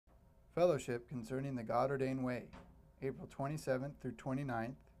Fellowship Concerning the God-Ordained Way, April 27th through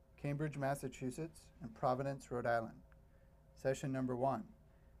 29th, Cambridge, Massachusetts, and Providence, Rhode Island. Session number 1,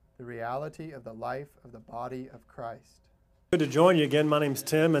 The Reality of the Life of the Body of Christ. Good to join you again. My name's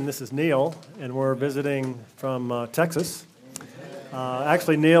Tim, and this is Neil, and we're visiting from Texas.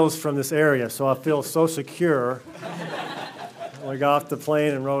 Actually, Neil's from this area, so I feel so secure. We got off the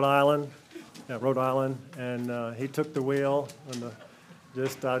plane in Rhode Island, and he took the wheel, and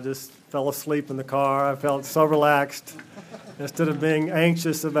I just fell asleep in the car. I felt so relaxed. Instead of being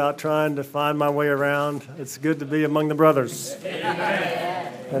anxious about trying to find my way around, it's good to be among the brothers.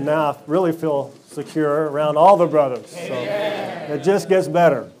 Amen. And now I really feel secure around all the brothers. So it just gets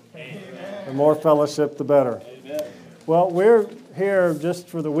better. Amen. The more fellowship, the better. Amen. Well, we're here just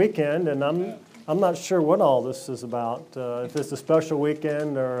for the weekend, and I'm not sure what all this is about. If it's a special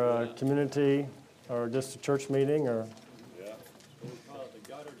weekend or a community or just a church meeting or...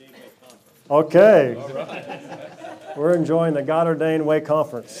 Okay. We're enjoying the God-Ordained Way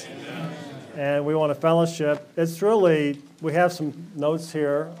Conference. And we want to fellowship. It's really, we have some notes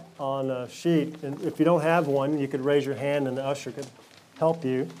here on a sheet. And if you don't have one, you could raise your hand and the usher could help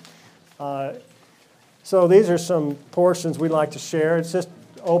you. So these are some portions we'd like to share. It's just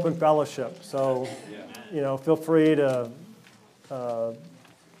open fellowship. So, feel free to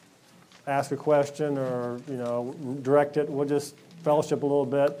ask a question or, direct it. We'll just fellowship a little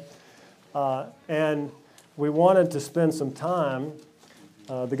bit. And we wanted to spend some time.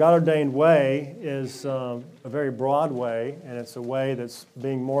 The God-Ordained Way is a very broad way, and it's a way that's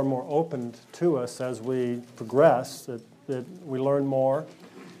being more and more opened to us as we progress, that we learn more.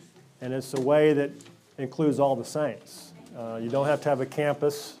 And it's a way that includes all the saints. You don't have to have a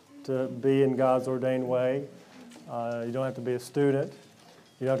campus to be in God's ordained way. You don't have to be a student.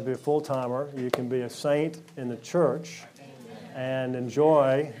 You don't have to be a full-timer. You can be a saint in the church and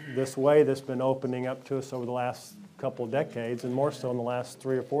enjoy this way that's been opening up to us over the last couple of decades, and more so in the last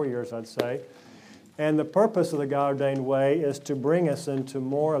 3 or 4 years, I'd say. And the purpose of the God-Ordained Way is to bring us into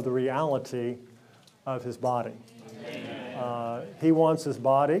more of the reality of His body. He wants His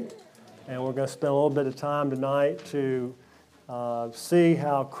body, and we're going to spend a little bit of time tonight to see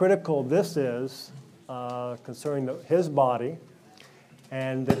how critical this is concerning His body,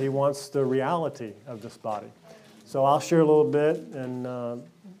 and that He wants the reality of this body. So I'll share a little bit, and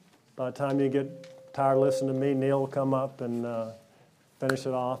by the time you get tired of listening to me, Neil will come up and finish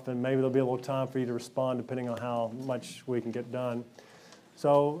it off, and maybe there'll be a little time for you to respond depending on how much we can get done.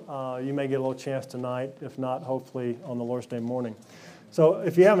 So you may get a little chance tonight, if not, hopefully on the Lord's Day morning. So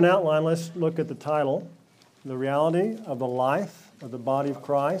if you have an outline, let's look at the title, The Reality of the Life of the Body of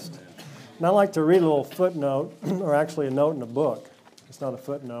Christ. And I'd like to read a little footnote, or actually a note in a book. It's not a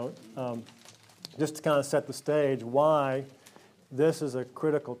footnote. Just to kind of set the stage why this is a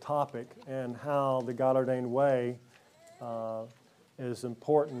critical topic and how the God-Ordained Way is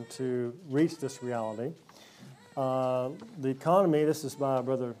important to reach this reality. The economy, this is by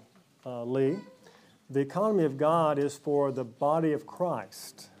Brother Lee, the economy of God is for the body of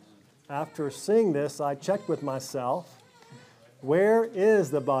Christ. After seeing this, I checked with myself, where is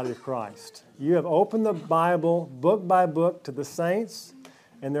the body of Christ? You have opened the Bible book by book to the saints,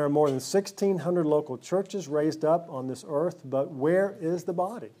 and there are more than 1,600 local churches raised up on this earth, but where is the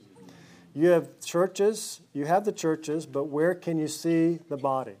body? You have churches, you have the churches, but where can you see the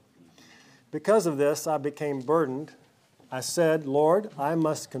body? Because of this, I became burdened. I said, Lord, I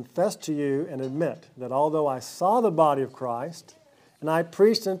must confess to you and admit that although I saw the body of Christ, and I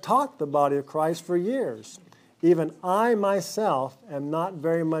preached and taught the body of Christ for years, even I myself am not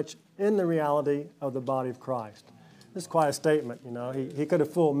very much in the reality of the body of Christ. This is quite a statement, He could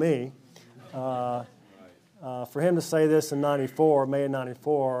have fooled me. For him to say this in May of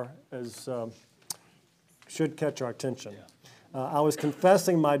 94, should catch our attention. I was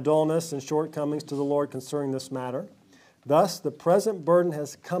confessing my dullness and shortcomings to the Lord concerning this matter. Thus, the present burden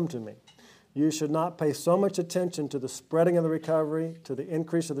has come to me. You should not pay so much attention to the spreading of the recovery, to the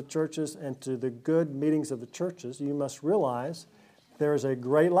increase of the churches, and to the good meetings of the churches. You must realize there is a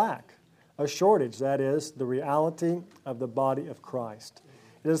great lack. A shortage, that is, the reality of the body of Christ.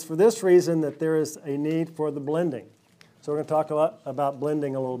 It is for this reason that there is a need for the blending. So we're going to talk about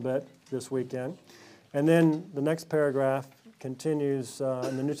blending a little bit this weekend. And then the next paragraph continues,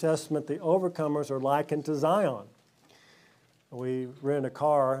 in the New Testament, the overcomers are likened to Zion. We rented a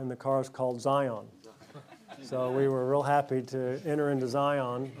car, and the car is called Zion. So we were real happy to enter into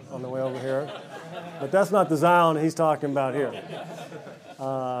Zion on the way over here. But that's not the Zion he's talking about here.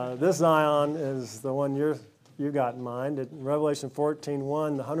 This Zion is the one you got in mind. In Revelation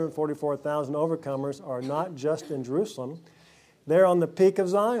 14:1, the 144,000 overcomers are not just in Jerusalem. They're on the peak of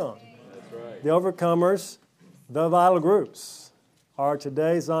Zion. The overcomers, the vital groups, are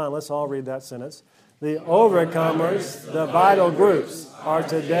today Zion. Let's all read that sentence. The overcomers, the vital groups, are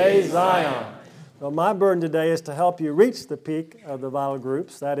today Zion. Well, my burden today is to help you reach the peak of the vital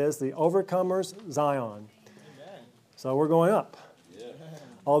groups. That is the overcomers, Zion. So we're going up.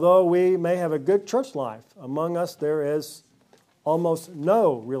 Although we may have a good church life, among us there is almost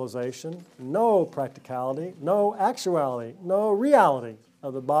no realization, no practicality, no actuality, no reality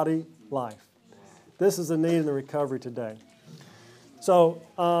of the body life. This is the need in the recovery today. So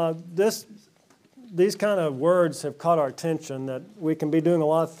these kind of words have caught our attention, that we can be doing a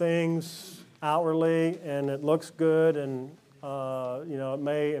lot of things outwardly and it looks good and it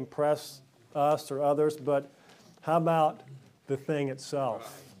may impress us or others, but how about the thing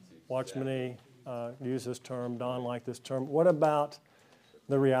itself? Watchman use this term, Don liked this term. What about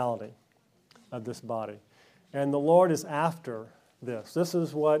the reality of this body? And the Lord is after this. This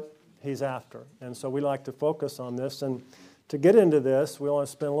is what He's after. And so we like to focus on this. And to get into this, we want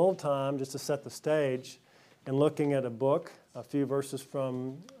to spend a little time just to set the stage in looking at a book, a few verses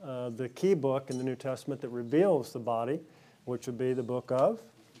from the key book in the New Testament that reveals the body, which would be the book of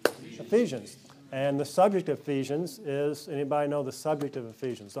Ephesians. And the subject of Ephesians is, anybody know the subject of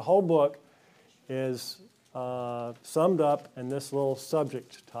Ephesians? The whole book is summed up in this little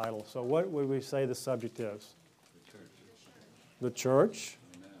subject title. So what would we say the subject is? The church.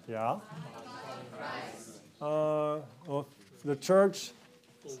 Yeah. Well, the church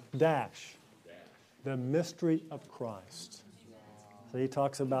dash. The mystery of Christ. So he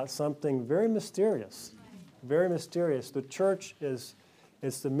talks about something very mysterious. Very mysterious. The church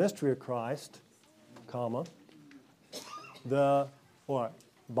it's the mystery of Christ, comma, the what?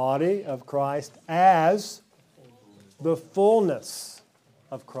 Body of Christ as the fullness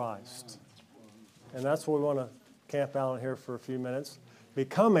of Christ. And that's what we want to camp out on here for a few minutes.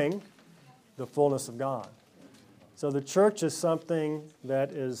 Becoming the fullness of God. So the church is something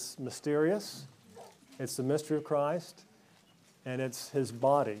that is mysterious. It's the mystery of Christ, and it's His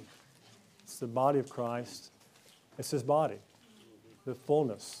body. It's the body of Christ. It's His body, the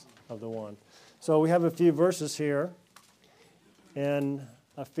fullness of the one. So we have a few verses here in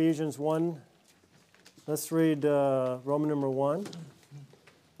Ephesians 1. Let's read Roman number 1.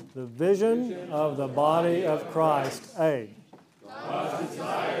 The vision of the body of Christ. A. God's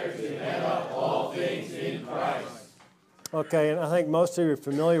desire to add up all things in Christ. Okay, and I think most of you are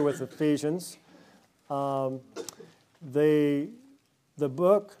familiar with Ephesians. The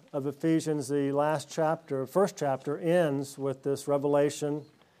book of Ephesians, the last chapter, first chapter, ends with this revelation.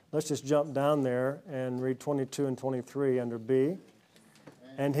 Let's just jump down there and read 22 and 23 under B.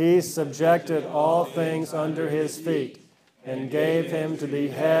 And He subjected all things under His feet, and gave Him to be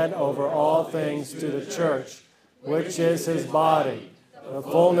head over all things to the church, which is His body, the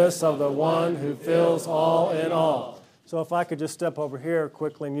fullness of the one who fills all in all. So if I could just step over here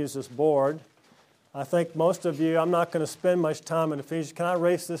quickly and use this board. I think most of you, I'm not going to spend much time in Ephesians. Can I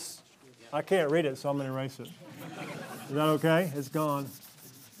erase this? I can't read it, so I'm going to erase it. Is that okay? It's gone.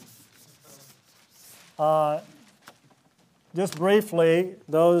 Just briefly,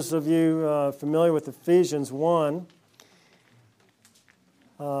 those of you familiar with Ephesians 1,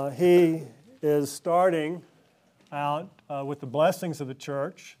 he is starting out with the blessings of the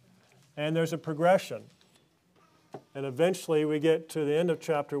church, and there's a progression. And eventually we get to the end of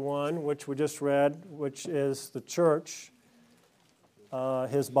chapter 1, which we just read, which is the church,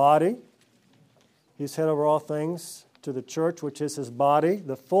 His body. He's head over all things to the church, which is His body,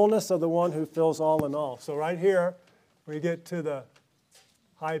 the fullness of the one who fills all in all. So right here, we get to the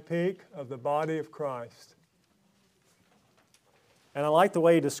high peak of the body of Christ. And I like the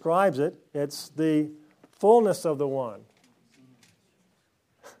way he describes it. It's the fullness of the one.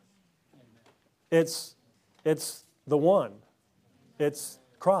 It's the one. It's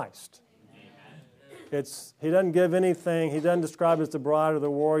Christ. He doesn't give anything. He doesn't describe it as the bride or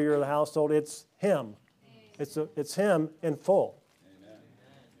the warrior or the household. It's Him. It's Him in full.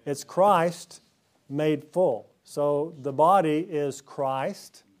 It's Christ made full. So the body is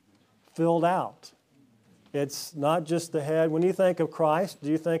Christ filled out. It's not just the head. When you think of Christ, do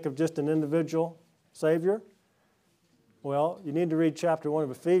you think of just an individual Savior? Well, you need to read chapter 1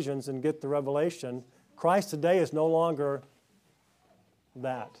 of Ephesians and get the revelation. Christ today is no longer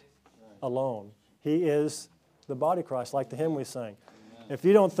that alone. He is the body of Christ, like the hymn we sang. If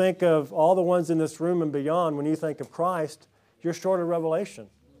you don't think of all the ones in this room and beyond, when you think of Christ, you're short of revelation.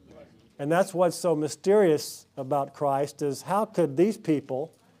 And that's what's so mysterious about Christ is how could these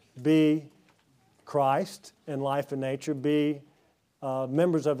people be Christ in life and nature, be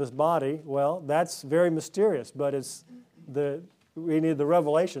members of His body? Well, that's very mysterious, but it's the we need the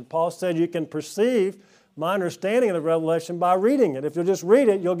revelation. Paul said you can perceive my understanding of the revelation by reading it. If you'll just read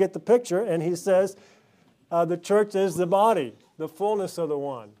it, you'll get the picture. And he says the church is the body, the fullness of the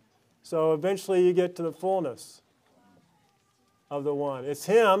one. So eventually you get to the fullness of the one. It's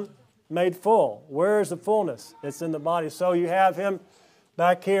him made full. Where is the fullness? It's in the body. So you have him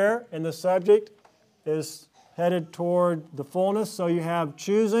back here, and the subject is headed toward the fullness. So you have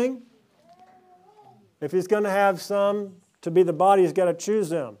choosing. If he's going to have some to be the body, he's got to choose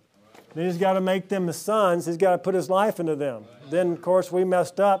them. Then he's got to make them the sons. He's got to put his life into them. Then, of course, we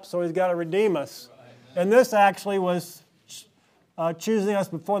messed up, so he's got to redeem us. And this actually was choosing us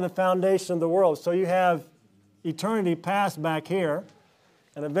before the foundation of the world. So you have eternity past back here,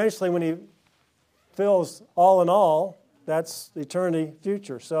 and eventually when he fills all in all, that's eternity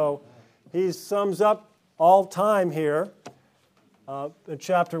future. So he sums up all time here in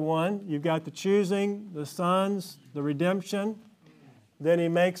chapter 1. You've got the choosing, the sons, the redemption. Then he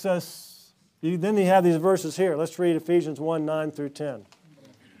makes us, then you have these verses here. Let's read Ephesians 1, 9 through 10.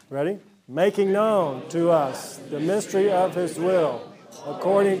 Ready? Making known to us the mystery of his will,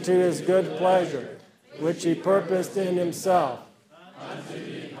 according to his good pleasure, which he purposed in himself. Unto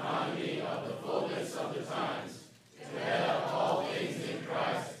the economy of the fullness of the times, to head up all things in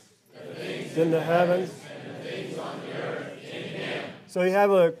Christ, the things in the heavens and the things on the earth in him. So you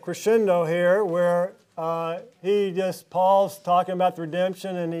have a crescendo here where Paul's talking about the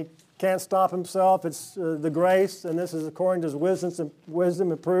redemption, and he can't stop himself. It's the grace, and this is according to his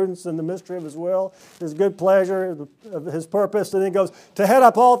wisdom and prudence and the mystery of his will, his good pleasure, of his purpose. And then he goes to head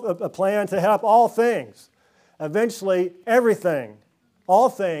up a plan to head up all things. Eventually, everything, all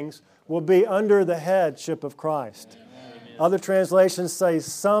things, will be under the headship of Christ. Amen. Other translations say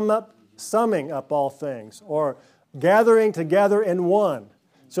summing up all things, or gathering together in one.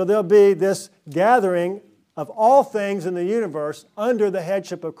 So there'll be this gathering of all things in the universe under the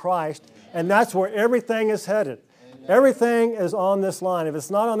headship of Christ, and that's where everything is headed. Amen. Everything is on this line. If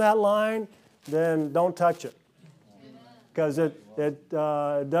it's not on that line, then don't touch it, because it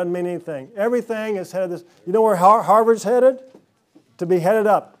doesn't mean anything. Everything is headed this. You know where Harvard's headed? To be headed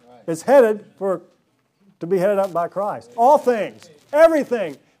up. Right. It's headed to be headed up by Christ. All things,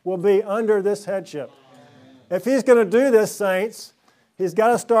 everything will be under this headship. If he's going to do this, saints, he's got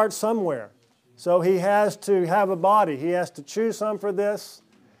to start somewhere. So he has to have a body. He has to choose some for this,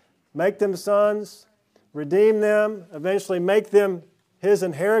 make them sons, redeem them, eventually make them his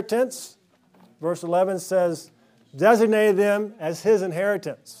inheritance. Verse 11 says, designated them as his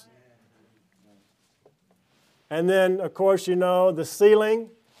inheritance. And then, of course, you know, the sealing.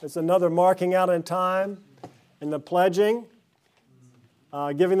 It's another marking out in time. And the pledging,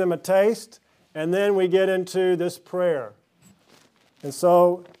 giving them a taste. And then we get into this prayer. And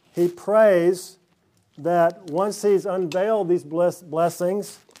so he prays that once he's unveiled these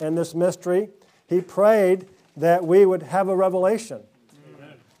blessings and this mystery, he prayed that we would have a revelation.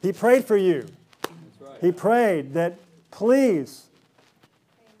 Amen. He prayed for you. Right. He prayed that, please,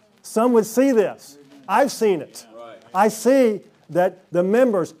 some would see this. I've seen it. Right. I see that the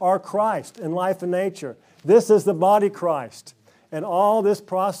members are Christ in life and nature. This is the body Christ. And all this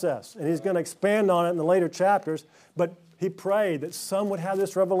process, and he's going to expand on it in the later chapters, but he prayed that some would have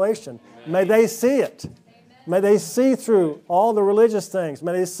this revelation. May they see it. May they see through all the religious things.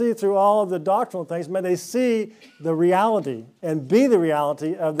 May they see through all of the doctrinal things. May they see the reality and be the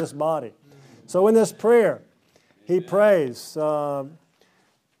reality of this body. So in this prayer, he prays that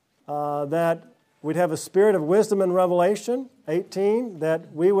we'd have a spirit of wisdom and revelation, 18,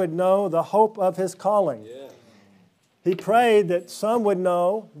 that we would know the hope of his calling. Yeah. He prayed that some would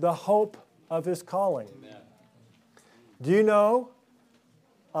know the hope of his calling. Amen. Do you know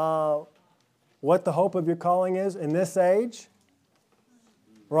what the hope of your calling is in this age?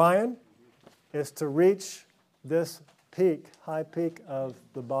 Ryan, is to reach this peak, high peak of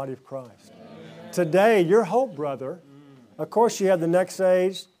the body of Christ. Amen. Today, your hope, brother, of course you have the next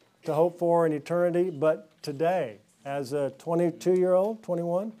age to hope for in eternity, but today, as a 22-year-old,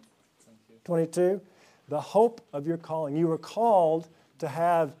 21, 22, the hope of your calling. You were called to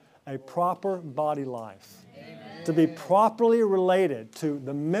have a proper body life. Amen. To be properly related to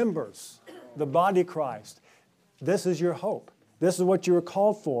the members, the body of Christ. This is your hope. This is what you were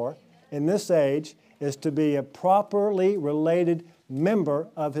called for in this age, is to be a properly related member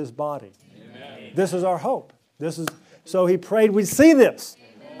of his body. Amen. This is our hope. So he prayed we'd see this.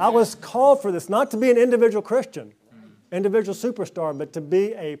 Amen. I was called for this, not to be an individual Christian, individual superstar, but to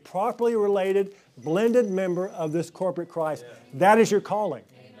be a properly related, blended member of this corporate Christ. That is your calling.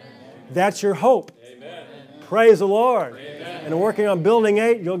 Amen. That's your hope. Amen. Praise the Lord. Amen. And working on Building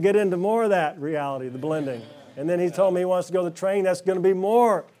 8, you'll get into more of that reality, the blending. And then he told me he wants to go to the training. That's going to be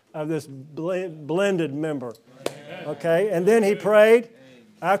more of this blended member. Okay? And then he prayed,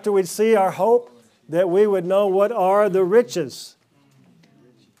 after we'd see our hope, that we would know what are the riches.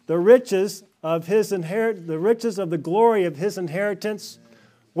 The riches of his the riches of the glory of his inheritance.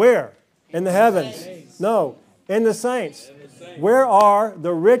 Where? In the heavens. No, in the saints. Where are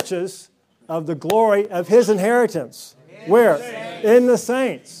the riches of the glory of his inheritance? Where? In the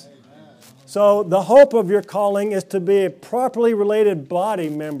saints. So the hope of your calling is to be a properly related body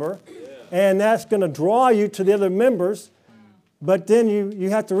member, and that's going to draw you to the other members, but then you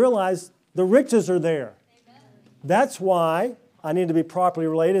have to realize the riches are there. That's why I need to be properly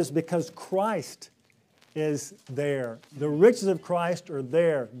related, is because Christ is there. The riches of Christ are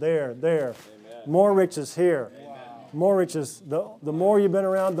there. More riches here. More riches. The more you've been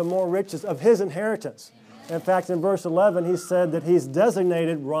around, the more riches of his inheritance. In fact, in verse 11, he said that he's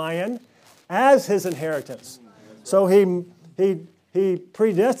designated Ryan as his inheritance. So he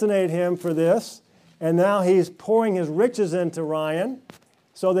predestinated him for this, and now he's pouring his riches into Ryan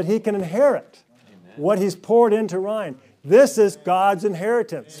so that he can inherit what he's poured into Ryan. This is God's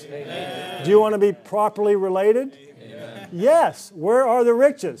inheritance. Amen. Do you want to be properly related? Amen. Yes. Where are the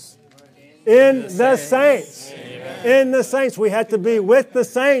riches? In the saints. Amen. In the saints. We have to be with the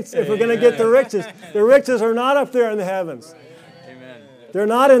saints if we're going to get the riches. The riches are not up there in the heavens. Amen. They're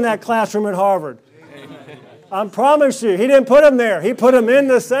not in that classroom at Harvard. Amen. I promise you, he didn't put them there. He put them in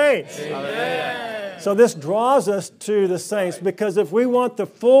the saints. Amen. So this draws us to the saints, because if we want the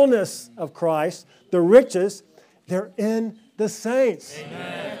fullness of Christ, the riches, they're in the saints.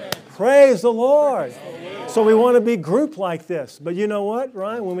 Amen. Praise the Lord. So we want to be grouped like this. But you know what,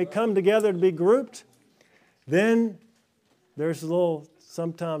 Ryan? When we come together to be grouped, then there's a little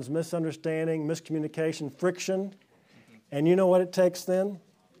sometimes misunderstanding, miscommunication, friction. And you know what it takes then?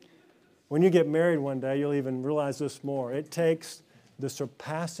 When you get married one day, you'll even realize this more. It takes the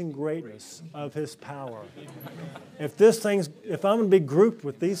surpassing greatness of his power. If I'm going to be grouped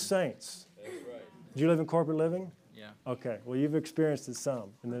with these saints, do you live in corporate living? Yeah. Okay. Well, you've experienced it some.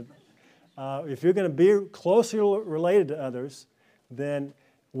 And if you're going to be closely related to others, then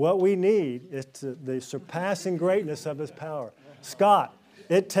what we need is the surpassing greatness of his power. Scott,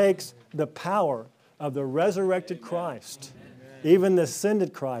 it takes the power of the resurrected Christ, even the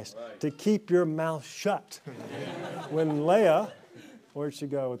ascended Christ, to keep your mouth shut. When Leah, where'd she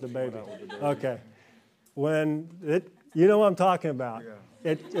go with the baby? Okay. You know what I'm talking about.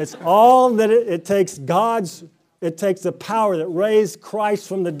 It's all that it takes it takes the power that raised Christ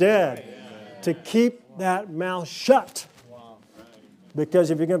from the dead to keep that mouth shut.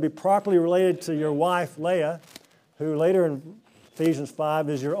 Because if you're going to be properly related to your wife, Leah, who later in Ephesians 5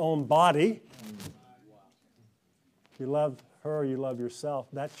 is your own body, if you love her, you love yourself.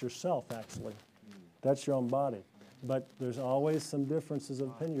 That's yourself, actually. That's your own body. But there's always some differences of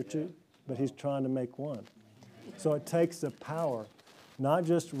opinion, but he's trying to make one. So it takes the power, not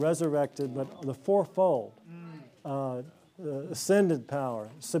just resurrected, but the fourfold, ascended power,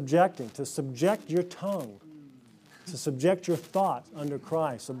 to subject your tongue, to subject your thoughts under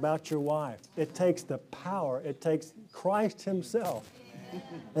Christ about your wife. It takes the power, it takes Christ himself,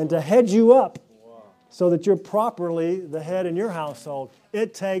 and to head you up so that you're properly the head in your household.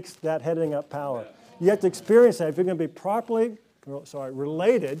 It takes that heading up power. You have to experience that if you're going to be properly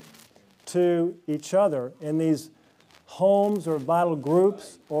related to each other in these homes or vital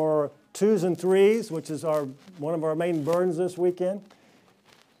groups or 2s and 3s, which is one of our main burdens this weekend.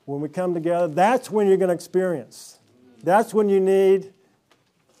 When we come together, that's when you're going to experience. That's when you need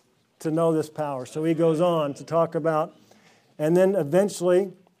to know this power. So he goes on to talk about, and then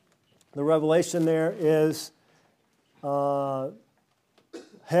eventually the revelation there is head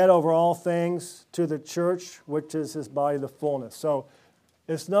over all things to the church, which is his body, the fullness. So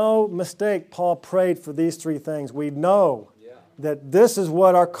it's no mistake Paul prayed for these three things. We know that this is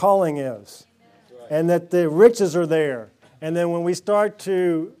what our calling is, and that the riches are there. And then when we start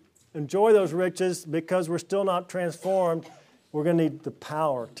to enjoy those riches, because we're still not transformed, we're going to need the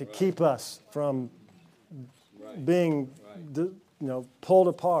power to keep us from being pulled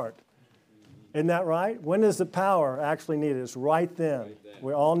apart. Isn't that right? When is the power actually needed? It's right then.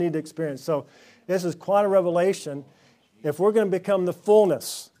 We all need to experience. So this is quite a revelation. If we're going to become the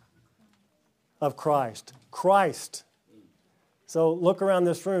fullness of Christ. So look around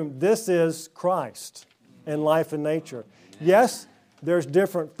this room. This is Christ in life and nature. Yes, there's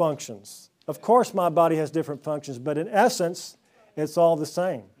different functions. Of course my body has different functions, but in essence, it's all the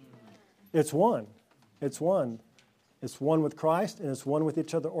same. It's one. It's one. It's one with Christ, and it's one with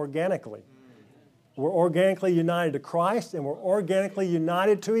each other organically. We're organically united to Christ, and we're organically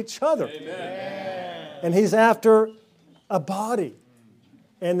united to each other. Amen. And He's after a body.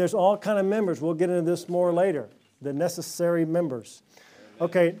 And there's all kind of members. We'll get into this more later. The necessary members.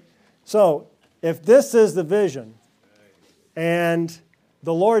 Okay, so if this is the vision, and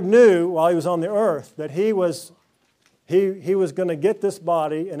the Lord knew while He was on the earth that He was going to get this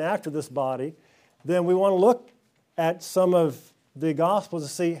body and after this body, then we want to look at some of the Gospels to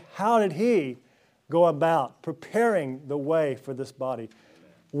see how did He go about preparing the way for this body.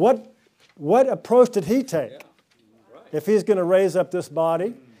 What approach did He take? If He's going to raise up this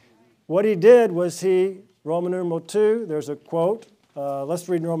body, what He did was Roman numeral 2, there's a quote. Let's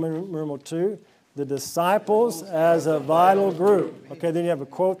read Roman numeral 2. The disciples as a vital group. Okay, then you have a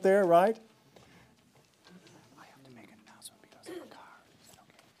quote there, right? I have to make an announcement because of the car. Is that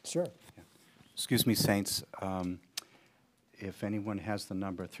okay? Sure. Yeah. Excuse me, Saints. If anyone has the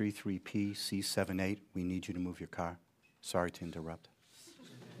number 33PC78, we need you to move your car. Sorry to interrupt.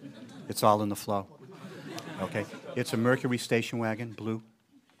 It's all in the flow. Okay. It's a Mercury station wagon, blue.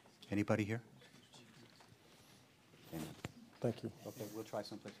 Anybody here? Amen. Thank you. Okay, we'll try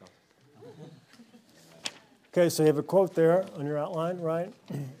someplace else. Okay, so you have a quote there on your outline, right?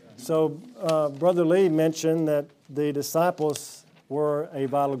 So Brother Lee mentioned that the disciples were a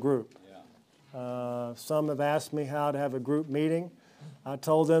vital group. Some have asked me how to have a group meeting. I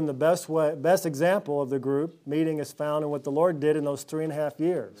told them the best example of the group meeting is found in what the Lord did in those 3.5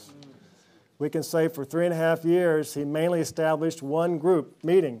 years. We can say for 3.5 years, He mainly established one group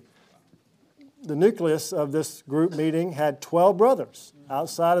meeting. The nucleus of this group meeting had 12 brothers.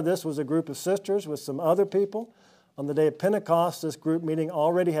 Outside of this was a group of sisters with some other people. On the day of Pentecost, this group meeting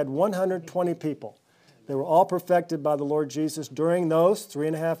already had 120 people. They were all perfected by the Lord Jesus during those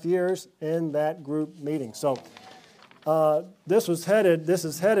 3.5 years in that group meeting. So this is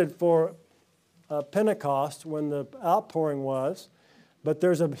headed for Pentecost when the outpouring was, but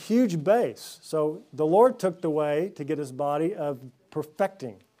there's a huge base. So the Lord took the way to get His body of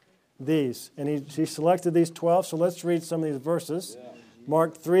perfecting these. And he selected these 12. So let's read some of these verses.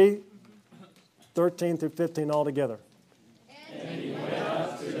 Mark 3:13 through 15 all together. And He went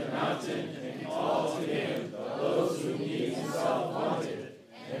up to the mountain and called to Him those whom He Himself wanted.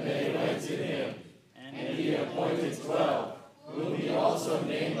 And they went to Him. And He appointed 12, whom He also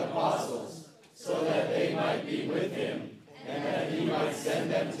named apostles, so that they might be with Him, and that He might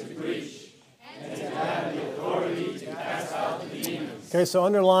send them to preach, and to have the authority to cast out the demons. Okay, so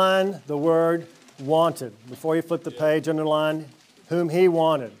underline the word wanted. Before you flip the page, underline whom He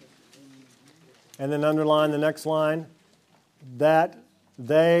wanted. And then underline the next line, that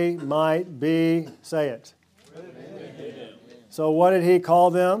they might be, say it. So what did He call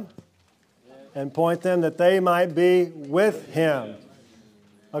them? And point them that they might be with Him.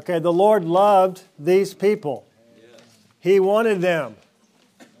 Okay, the Lord loved these people. He wanted them.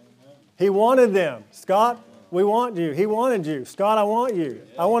 He wanted them. Scott, we want you. He wanted you. Scott, I want you.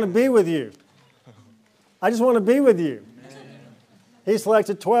 I want to be with you. I just want to be with you. He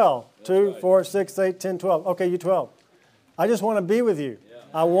selected 12. 2, 4, 6, 8, 10, 12. Okay, you 12. I just want to be with you.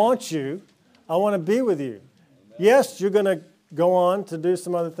 I want you. I want to be with you. Yes, you're going to go on to do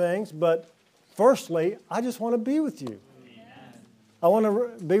some other things, but firstly, I just want to be with you. I want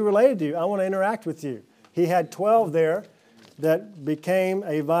to be related to you. I want to interact with you. He had 12 there that became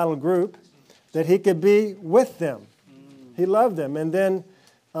a vital group that He could be with them. He loved them. And then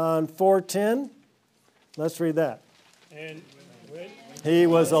on 4:10, let's read that. And He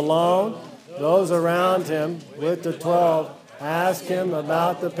was alone. Those around Him with the 12 asked Him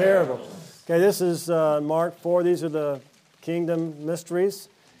about the parable. Okay, this is Mark 4. These are the kingdom mysteries.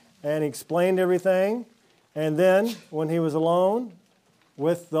 And He explained everything. And then when He was alone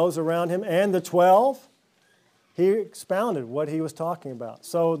with those around Him and the 12, He expounded what He was talking about.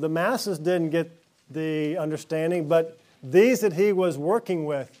 So the masses didn't get the understanding, but these that He was working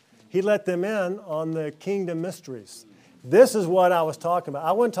with, He let them in on the kingdom mysteries. This is what I was talking about.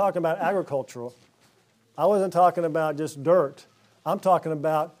 I wasn't talking about agricultural. I wasn't talking about just dirt. I'm talking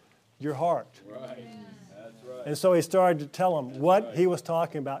about your heart. right. That's right. And so He started to tell them what He was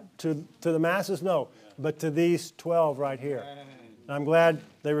talking about. To the masses, no, but to these 12 right here. And I'm glad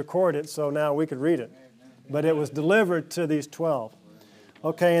they recorded it so now we could read it. But it was delivered to these 12.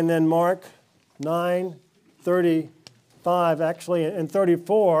 Okay, and then Mark 9:35, actually in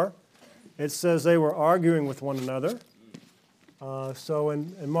 34, it says they were arguing with one another. So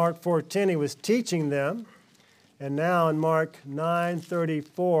in Mark 4:10, He was teaching them. And now in Mark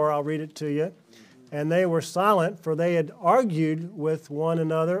 9:34, I'll read it to you. And they were silent, for they had argued with one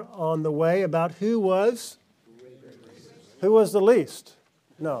another on the way about who was the least.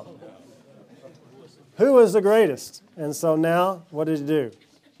 No. Who was the greatest? And so now, what did He do?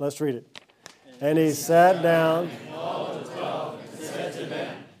 Let's read it. And he sat down.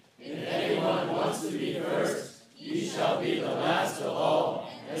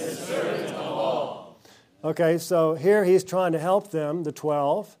 Okay, so here he's trying to help them, the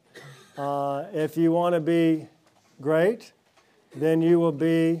 12. If you want to be great, then you will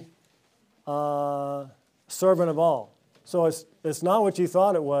be servant of all. So it's not what you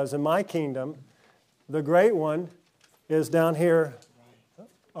thought it was. In my kingdom, the great one is down here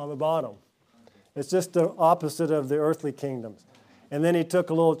on the bottom. It's just the opposite of the earthly kingdoms. And then he took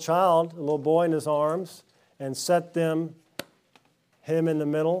a little child, a little boy in his arms, and set him in the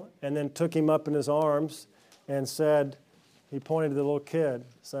middle, and then took him up in his arms and said, he pointed to the little kid,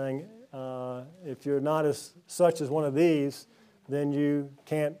 saying, if you're not as such as one of these, then you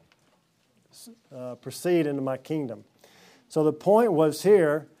can't proceed into my kingdom. So the point was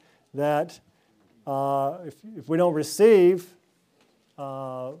here that if we don't receive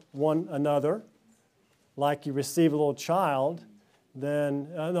one another, like you receive a little child, then,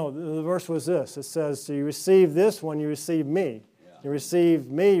 no, the verse was this. It says, so you receive this when you receive me. You receive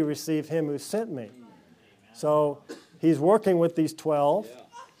me, you receive him who sent me. So he's working with these 12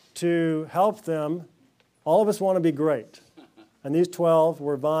 to help them. All of us want to be great. And these 12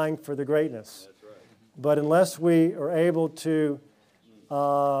 were vying for the greatness. But unless we are able to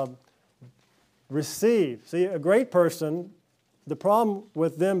receive. See, a great person, the problem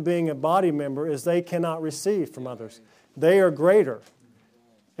with them being a body member is they cannot receive from others. They are greater.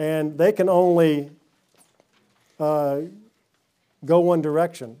 And they can only go one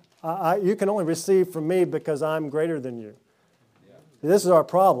direction. You can only receive from me because I'm greater than you. This is our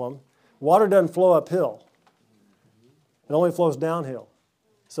problem. Water doesn't flow uphill. It only flows downhill.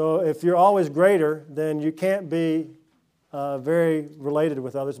 So if you're always greater, then you can't be very related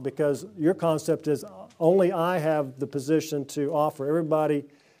with others because your concept is only I have the position to offer. Everybody,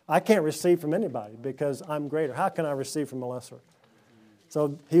 I can't receive from anybody because I'm greater. How can I receive from a lesser?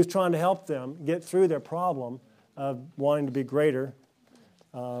 So he was trying to help them get through their problem of wanting to be greater.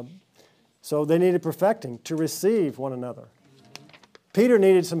 So they needed perfecting to receive one another. Peter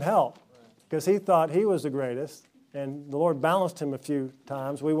needed some help because he thought he was the greatest, and the Lord balanced him a few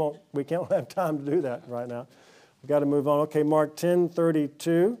times. We can't have time to do that right now. We've got to move on. Okay, Mark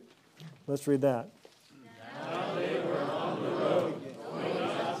 10:32. Let's read that. Now they were on the road going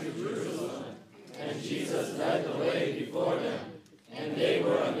up to Jerusalem, and Jesus led the way before them, and they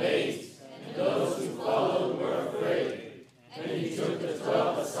were amazed, and those who followed were afraid. And he took the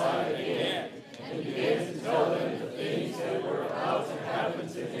 12 aside again, and began to tell them the things that were about to happen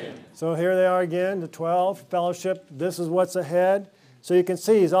to him. So here they are again, the 12, fellowship. This is what's ahead. So you can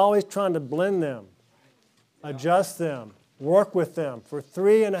see he's always trying to blend them, adjust them, work with them for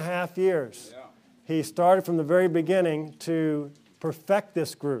 3.5 years. He started from the very beginning to perfect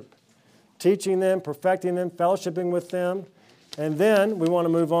this group, teaching them, perfecting them, fellowshipping with them. And then we want to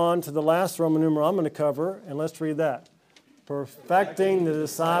move on to the last Roman numeral I'm going to cover, and let's read that. Perfecting the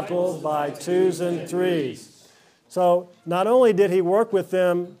disciples by 2s and 3s. So not only did he work with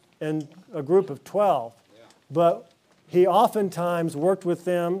them in a group of 12, but he oftentimes worked with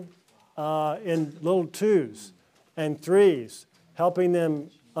them in little 2s and 3s, helping them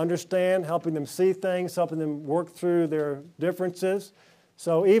understand, helping them see things, helping them work through their differences.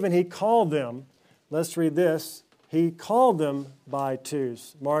 So even he called them, let's read this, he called them by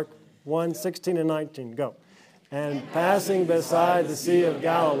 2s. Mark 1:16 and 19, go. And passing beside the Sea of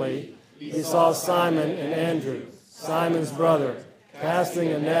Galilee, he saw Simon and Andrew, Simon's brother,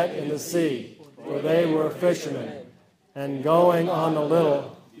 casting a net in the sea, for they were fishermen. And going on a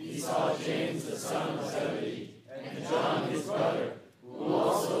little, He saw James the son of Zebedee, and John his brother, who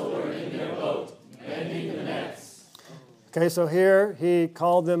also were in their boat, mending the nets. Okay, so here he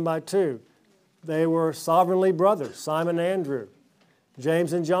called them by 2. They were sovereignly brothers, Simon and Andrew.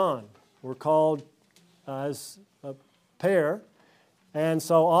 James and John were called as a pair. And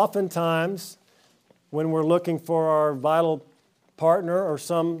so oftentimes when we're looking for our vital partner or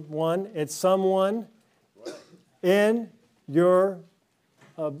someone, it's someone in your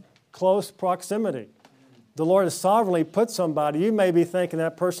close proximity. The Lord has sovereignly put somebody. You may be thinking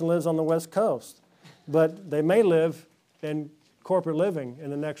that person lives on the West Coast, but they may live in corporate living in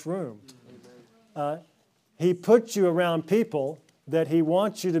the next room. He puts you around people that He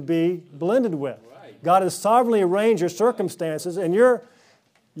wants you to be blended with. God has sovereignly arranged your circumstances, and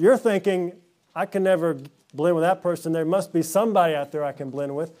you're thinking, I can never blend with that person. There must be somebody out there I can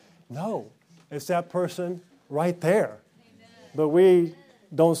blend with. No, it's that person right there. But we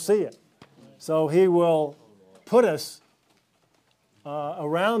don't see it. So He will put us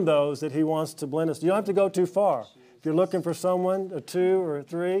around those that He wants to blend us. You don't have to go too far. If you're looking for someone, a 2 or a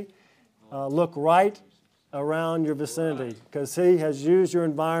 3, look right around your vicinity because He has used your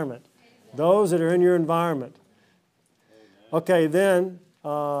environment. Those that are in your environment. Okay, then,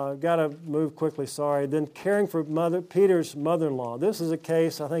 got to move quickly, sorry. Then caring for Peter's mother-in-law. This is a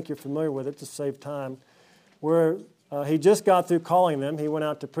case, I think you're familiar with it to save time, where he just got through calling them. He went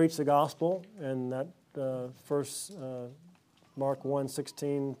out to preach the gospel in that first Mark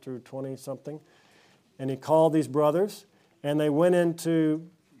 1:16 through 20-something. And he called these brothers, and they went into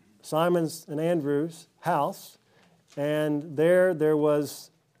Simon's and Andrew's house, and there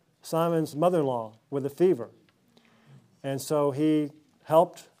was Simon's mother-in-law with a fever. And so he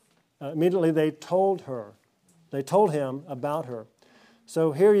helped. Immediately they told him about her.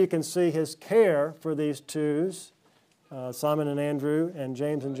 So here you can see his care for these twos, Simon and Andrew and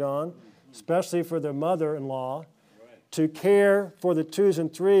James and John, especially for their mother-in-law. To care for the twos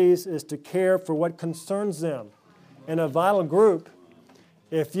and threes is to care for what concerns them. In a vital group,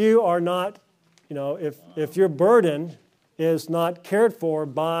 if you are not, if your burden is not cared for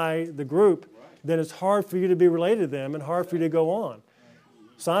by the group, then it's hard for you to be related to them and hard for you to go on.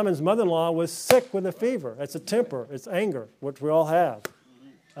 Simon's mother-in-law was sick with a fever. It's a temper. It's anger, which we all have.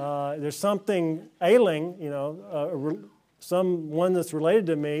 There's something ailing, someone that's related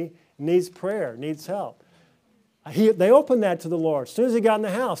to me needs prayer, needs help. They opened that to the Lord. As soon as he got in the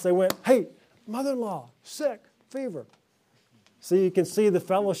house, they went, hey, mother-in-law, sick, fever. See, you can see the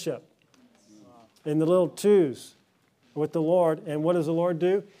fellowship in the little twos with the Lord. And what does the Lord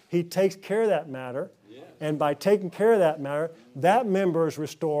do? He takes care of that matter. And by taking care of that matter, that member is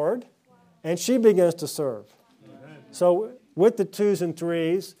restored, and she begins to serve. So with the twos and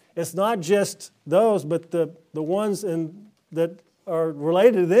threes, it's not just those, but the ones that are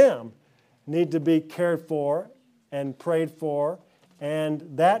related to them need to be cared for and prayed for, and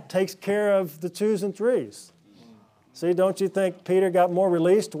that takes care of the twos and threes. See, don't you think Peter got more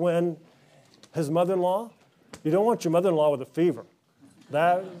released when his mother-in-law? You don't want your mother-in-law with a fever.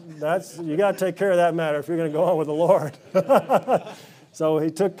 That's you got to take care of that matter if you're going to go on with the Lord. So he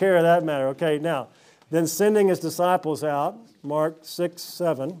took care of that matter. Okay, now, then sending his disciples out, Mark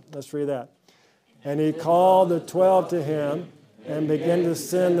 6:7, let's read that. And he called the 12 to him and began to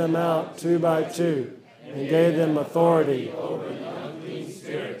send them out 2 by 2 and gave them authority over the unclean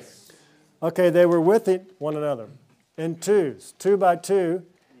spirits. Okay, they were with one another in twos, 2 by 2,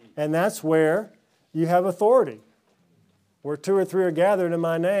 and that's where you have authority. Where 2 or 3 are gathered in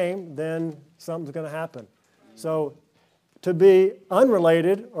my name, then something's going to happen. So to be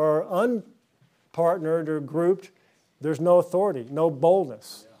unrelated or unpartnered or grouped, there's no authority, no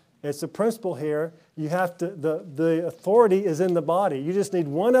boldness. It's a principle here. You have to. The authority is in the body. You just need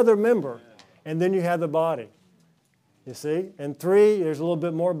one other member, and then you have the body. You see? And 3, there's a little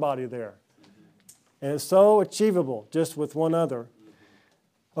bit more body there. And it's so achievable just with one other.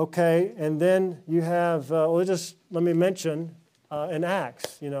 Okay, and then you have, let me mention in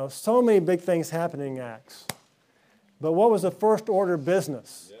Acts, so many big things happening in Acts. But what was the first order of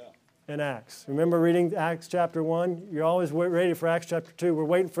business in Acts? Remember reading Acts chapter 1? You're always ready for Acts chapter 2. We're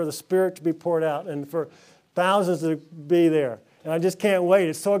waiting for the Spirit to be poured out and for thousands to be there. And I just can't wait.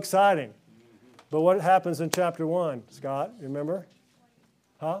 It's so exciting. But what happens in chapter 1, Scott? Remember?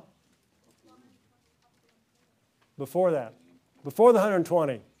 Huh? Before that. Before the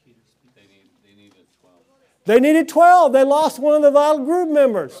 120. They needed 12. They lost one of the vital group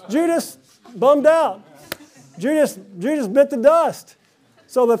members. Judas bummed out. Judas bit the dust.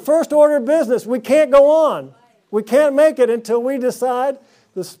 So the first order of business, we can't go on. We can't make it until we decide,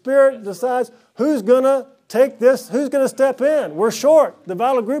 the Spirit decides who's going to take this, who's going to step in. We're short. The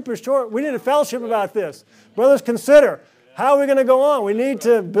vital group is short. We need a fellowship about this. Brothers, consider, how are we going to go on? We need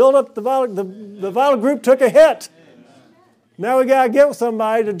to build up the vital group took a hit. Now we got to get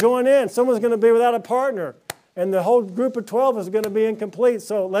somebody to join in. Someone's going to be without a partner. And the whole group of 12 is going to be incomplete.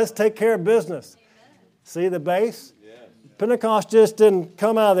 So let's take care of business. See the base? Yes. Pentecost just didn't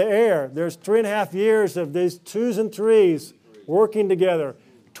come out of the air. There's 3.5 years of these twos and threes working together.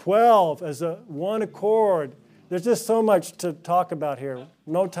 12 as a one accord. There's just so much to talk about here.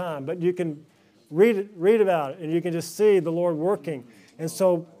 No time. But you can read about it, and you can just see the Lord working. And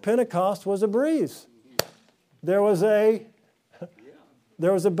so Pentecost was a breeze. There was a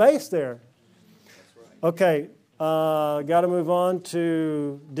base there. Okay, got to move on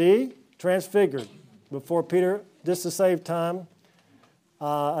to D, transfigured. Before Peter, just to save time,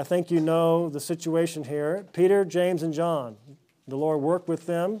 I think you know the situation here. Peter, James, and John. The Lord worked with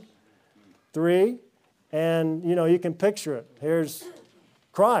them, 3, and you can picture it. Here's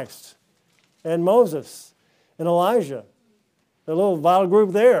Christ and Moses and Elijah, the little vital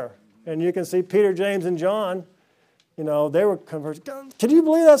group there. And you can see Peter, James, and John, they were converted. Can you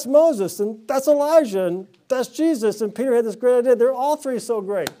believe that's Moses? And that's Elijah? And that's Jesus? And Peter had this great idea. They're all three so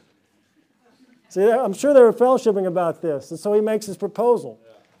great. See, I'm sure they were fellowshipping about this. And so he makes his proposal,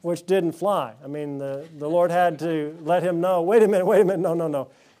 which didn't fly. I mean, the Lord had to let him know, wait a minute, no.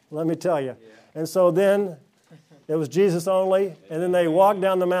 Let me tell you. And so then it was Jesus only, and then they walked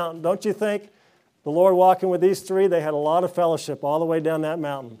down the mountain. Don't you think the Lord walking with these three, they had a lot of fellowship all the way down that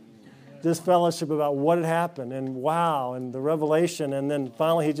mountain. Just fellowship about what had happened, and wow, and the revelation. And then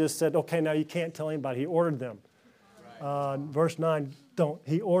finally he just said, okay, now you can't tell anybody. He ordered them. Verse 9,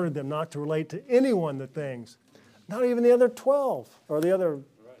 he ordered them not to relate to anyone the things. Not even the other 12, or the other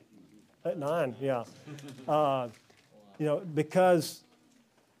 9, yeah. Because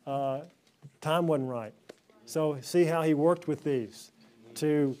time wasn't right. So see how he worked with these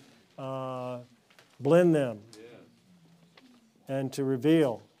to blend them and to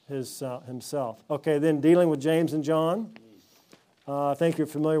reveal himself. Okay, then dealing with James and John. I think you're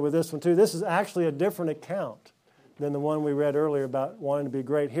familiar with this one too. This is actually a different account than the one we read earlier about wanting to be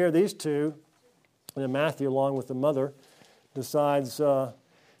great. Here, these two, and then Matthew along with the mother, decides, there's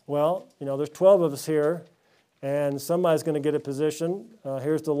 12 of us here, and somebody's going to get a position.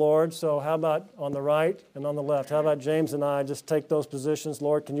 Here's the Lord, so how about on the right and on the left? How about James and I just take those positions?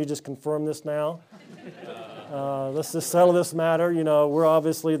 Lord, can you just confirm this now? Let's just settle this matter. We're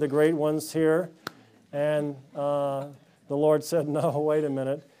obviously the great ones here. And the Lord said, no, wait a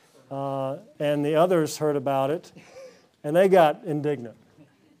minute. And the others heard about it, and they got indignant.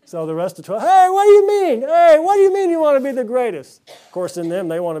 So the rest of 12, hey, what do you mean? Hey, what do you mean you want to be the greatest? Of course, in them,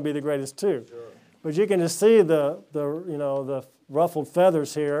 they want to be the greatest too. Sure. But you can just see the ruffled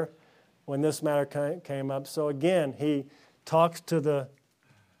feathers here when this matter came up. So again, he talks to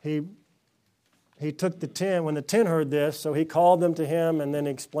he took the 10, when the 10 heard this, so he called them to him and then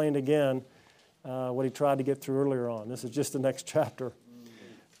explained again what he tried to get through earlier on. This is just the next chapter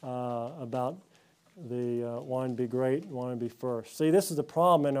about the wanting to be great, wanting to be first. See, this is the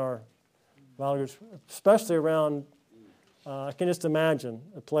problem in our values, especially around, I can just imagine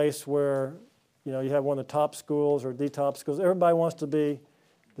a place where you have one of the top schools or the top schools. Everybody wants to be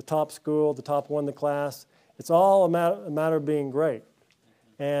the top school, the top one in the class. It's all a matter of being great.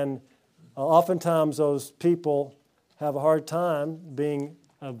 And oftentimes those people have a hard time being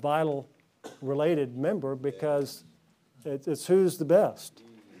a vital related member because it's who's the best.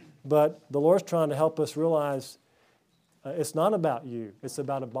 But the Lord's trying to help us realize it's not about you. It's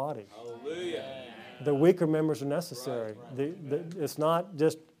about a body. Hallelujah. The weaker members are necessary. It's not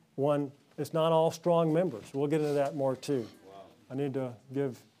just one. It's not all strong members. We'll get into that more too. Wow. I need to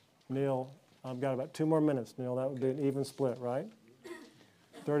give Neil, I've got about 2 more minutes, Neil. That would be an even split, right?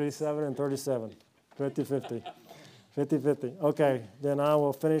 37 and 37. 50-50. 50-50. Okay, then I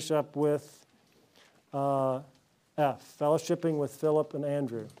will finish up with F, fellowshipping with Philip and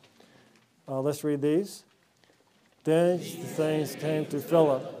Andrew. Let's read these. Then the things came to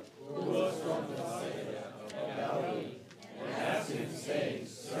Philip. Who was from Bethsaida of Galilee, and asked him, saying,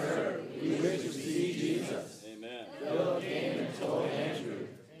 Sir, we wish to see Jesus. Amen. Philip came and told Andrew.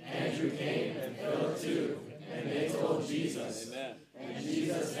 Andrew came and Philip too, and they told Jesus. Amen. And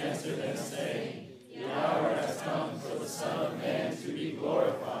Jesus answered them, saying, The hour has come for the Son of Man to be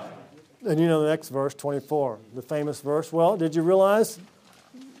glorified. And the next verse, 24, the famous verse. Well, did you realize,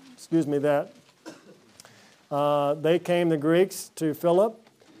 that they came, the Greeks, to Philip,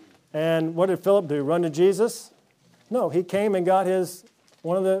 and what did Philip do? Run to Jesus? No, he came and got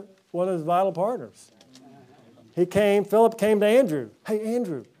one of his vital partners. Philip came to Andrew. Hey,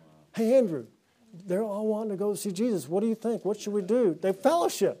 Andrew. They're all wanting to go see Jesus. What do you think? What should we do? They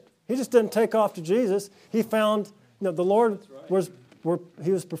fellowshiped. He just didn't take off to Jesus. He found, the Lord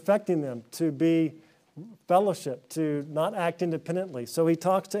he was perfecting them to be fellowship, to not act independently. So he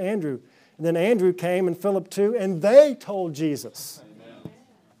talks to Andrew. And then Andrew came and Philip too, and they told Jesus. Amen.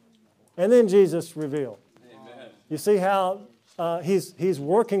 And then Jesus revealed. Amen. You see how he's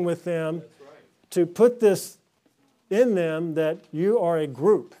working with them to put this in them that you are a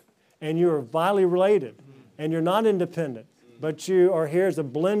group and you are vitally related and you're not independent, but you are here as a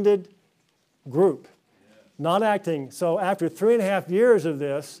blended group, not acting. So after 3.5 years of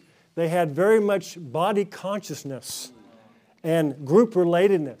this, they had very much body consciousness and group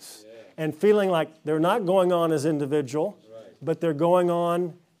relatedness and feeling like they're not going on as individual, but they're going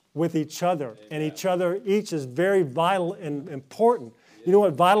on with each other. And each is very vital and important. You know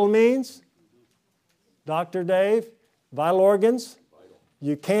what vital means? Dr. Dave, vital organs?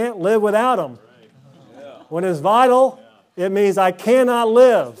 You can't live without them. When it's vital, it means I cannot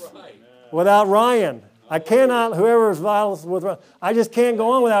live without Ryan. I cannot, whoever is vital with Ryan, I just can't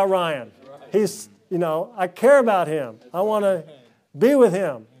go on without Ryan. He's I care about him. I want to be with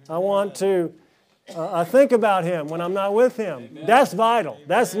him. I want to, I think about him when I'm not with him. That's vital.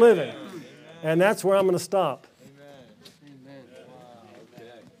 That's living. And that's where I'm going to stop.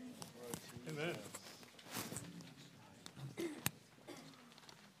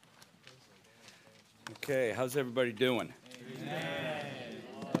 Okay, how's everybody doing?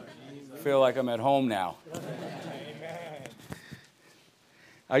 Feel like I'm at home now.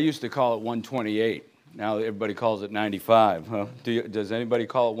 I used to call it 128. Now everybody calls it 95. Huh? Does anybody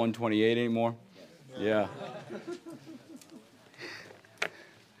call it 128 anymore? Yeah.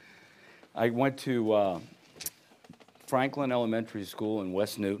 I went to Franklin Elementary School in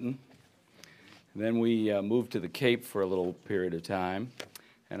West Newton. Then we moved to the Cape for a little period of time.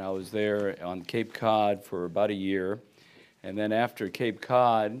 And I was there on Cape Cod for about a year. And then after Cape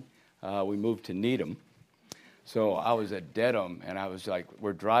Cod, we moved to Needham. So I was at Dedham, and I was like,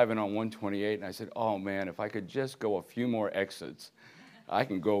 we're driving on 128, and I said, oh, man, if I could just go a few more exits, I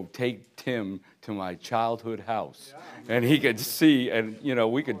can go take Tim to my childhood house. Yeah. And he could see, and,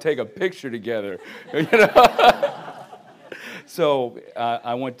 we could take a picture together. So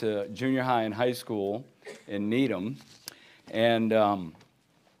I went to junior high and high school in Needham, and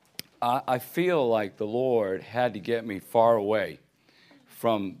I feel like the Lord had to get me far away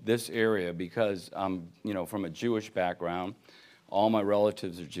from this area because I'm, from a Jewish background. All my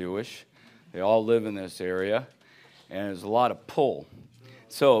relatives are Jewish. They all live in this area, and there's a lot of pull.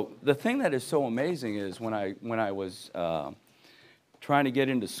 So the thing that is so amazing is when I was trying to get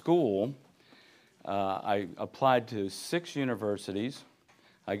into school, I applied to 6 universities.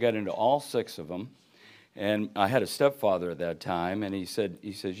 I got into all 6 of them. And I had a stepfather at that time, and he says,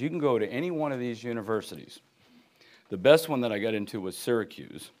 you can go to any one of these universities. The best one that I got into was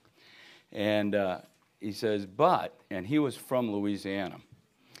Syracuse. And he says, and he was from Louisiana.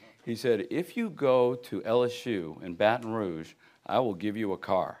 He said, if you go to LSU in Baton Rouge, I will give you a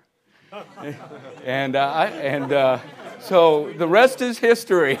car. So the rest is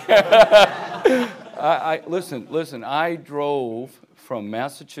history. Listen, I drove from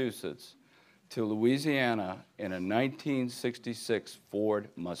Massachusetts to Louisiana in a 1966 Ford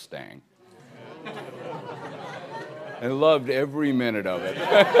Mustang. I loved every minute of it.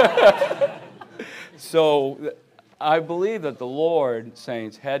 So I believe that the Lord,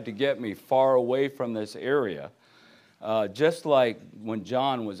 saints, had to get me far away from this area, just like when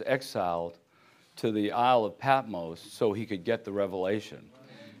John was exiled to the Isle of Patmos so he could get the revelation.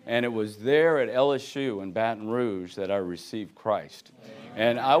 And it was there at LSU in Baton Rouge that I received Christ.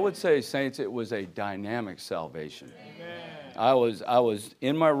 And I would say, saints, it was a dynamic salvation. I was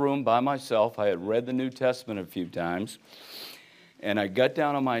in my room by myself. I had read the New Testament a few times. And I got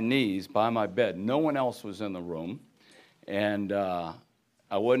down on my knees by my bed. No one else was in the room. And I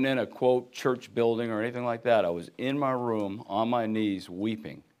wasn't in a, quote, church building or anything like that. I was in my room on my knees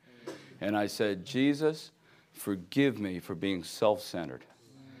weeping. And I said, Jesus, forgive me for being self-centered.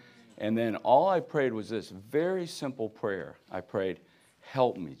 And then all I prayed was this very simple prayer. I prayed,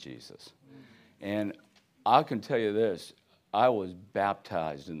 help me, Jesus. And I can tell you this, I was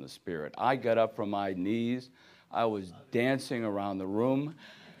baptized in the Spirit. I got up from my knees. I was dancing around the room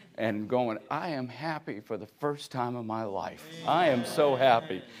and going, I am happy for the first time in my life. I am so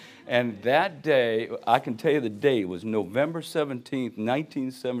happy. And that day, I can tell you the date, was November 17th,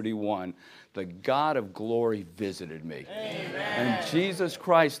 1971. The God of glory visited me. Amen. And Jesus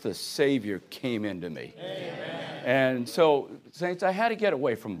Christ, the Savior, came into me. Amen. And so, saints, I had to get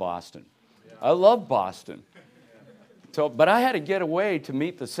away from Boston. I love Boston. But I had to get away to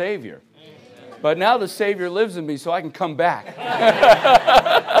meet the Savior. But now the Savior lives in me, so I can come back.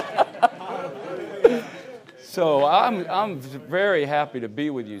 So I'm very happy to be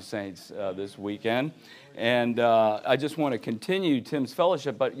with you, saints, this weekend. And I just want to continue Tim's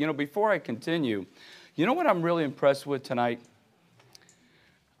fellowship. But, before I continue, you know what I'm really impressed with tonight?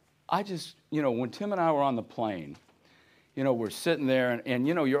 I just, when Tim and I were on the plane, we're sitting there, and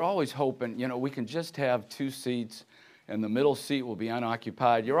you're always hoping, we can just have 2 seats, and the middle seat will be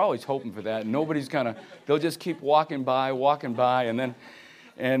unoccupied. You're always hoping for that. And nobody's they'll just keep walking by,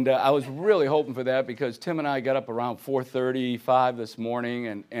 and I was really hoping for that because Tim and I got up around 4:35 this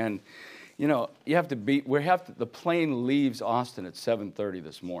morning, and you have to the plane leaves Austin at 7:30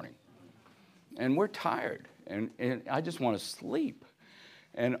 this morning. And we're tired, and I just want to sleep.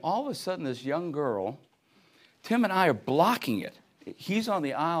 And all of a sudden, this young girl, Tim and I are blocking it. He's on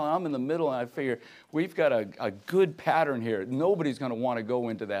the aisle, and I'm in the middle, and I figure we've got a good pattern here. Nobody's going to want to go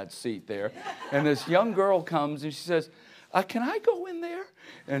into that seat there. And this young girl comes, and she says, can I go in there?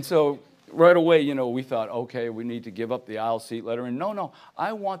 And so right away, we thought, okay, we need to give up the aisle seat, let her in. No,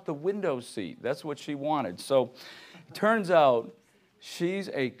 I want the window seat. That's what she wanted. So it turns out she's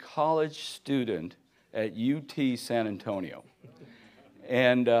a college student at UT San Antonio.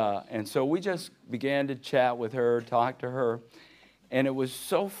 And so we just began to chat with her, talk to her. And it was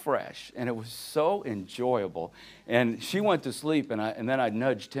so fresh, and it was so enjoyable. And she went to sleep, and then I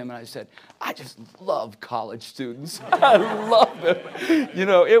nudged him, and I said, I just love college students. I love them.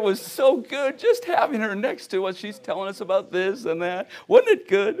 It was so good just having her next to us. She's telling us about this and that. Wasn't it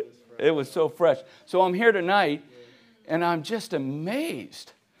good? It was so fresh. So I'm here tonight, and I'm just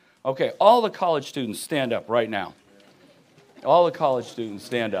amazed. Okay, all the college students stand up right now. All the college students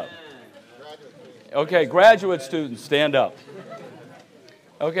stand up. Okay, graduate students stand up.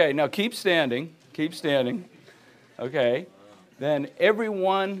 Okay, now keep standing. Okay, then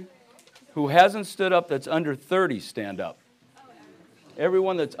everyone who hasn't stood up that's under 30, stand up.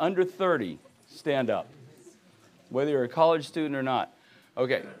 Everyone that's under 30, stand up. Whether you're a college student or not.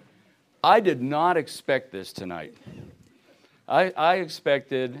 Okay, I did not expect this tonight. I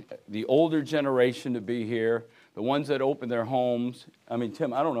expected the older generation to be here, the ones that opened their homes. I mean,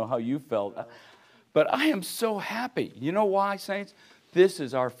 Tim, I don't know how you felt, but I am so happy. You know why, saints? This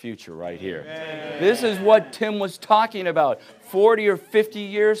is our future right here. Amen. This is what Tim was talking about 40 or 50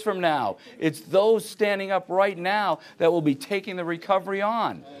 years from now. It's those standing up right now that will be taking the recovery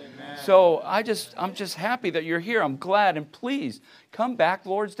on. Amen. So I'm just happy that you're here. I'm glad, and please come back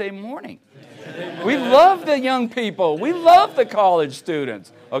Lord's Day morning. Amen. We love the young people. We love the college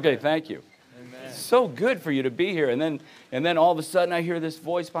students. Okay, thank you. Amen. It's so good for you to be here. And then all of a sudden I hear this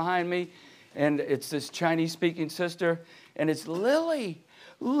voice behind me, and it's this Chinese-speaking sister. And it's Lily.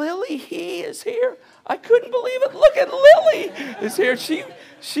 Lily He is here. I couldn't believe it. Look at Lily is here.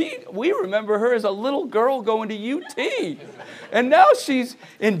 We remember her as a little girl going to UT. And now she's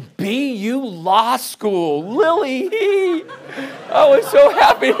in BU Law School. Lily He. I was so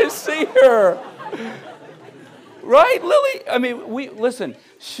happy to see her. Right, Lily? I mean, listen,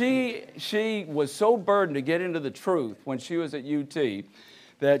 she was so burdened to get into the truth when she was at UT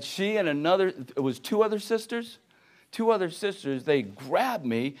that she and it was two other sisters, they grabbed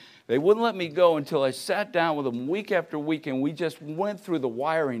me. They wouldn't let me go until I sat down with them week after week, and we just went through the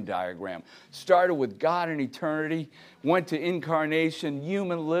wiring diagram. Started with God and eternity, went to incarnation,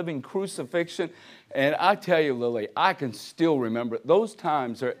 human living, crucifixion. And I tell you, Lily, I can still remember. Those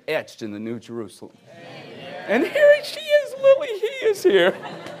times are etched in the New Jerusalem. Amen. And here she is, Lily, He is here.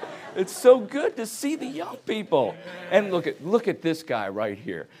 It's so good to see the young people. And look at this guy right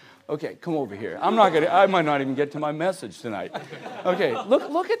here. Okay, come over here. I might not even get to my message tonight. Okay,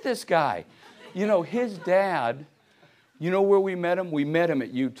 look at this guy. His dad, where we met him? We met him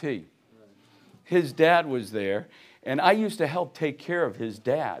at UT. His dad was there, and I used to help take care of his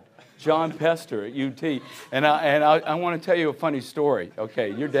dad, John Pester at UT. And I want to tell you a funny story.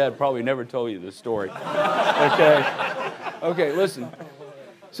 Okay, your dad probably never told you this story. Okay, listen.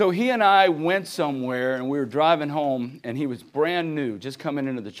 So he and I went somewhere, and we were driving home, and he was brand new, just coming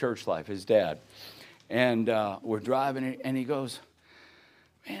into the church life, his dad. And we're driving, and he goes,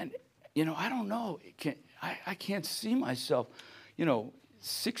 man, I don't know. I can't see myself,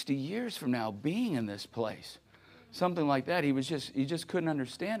 60 years from now being in this place. Something like that. He just couldn't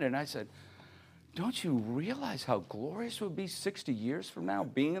understand it. And I said, don't you realize how glorious it would be 60 years from now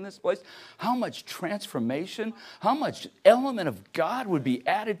being in this place? How much transformation, how much element of God would be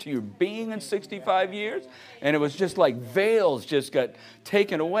added to your being in 65 years? And it was just like veils just got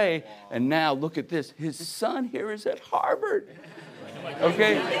taken away. And now look at this. His son here is at Harvard.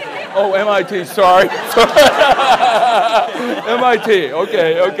 Okay? Oh, MIT, sorry. MIT,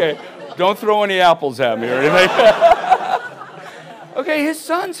 okay. Don't throw any apples at me or anything. Okay, his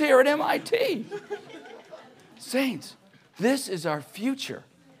son's here at MIT. Saints, this is our future.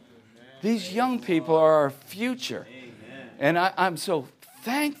 These young people are our future. And I'm so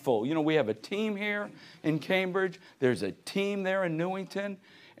thankful. We have a team here in Cambridge. There's a team there in Newington.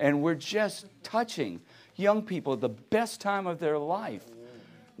 And we're just touching young people at the best time of their life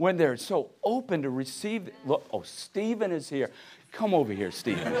when they're so open to receive. Look, Stephen is here. Come over here,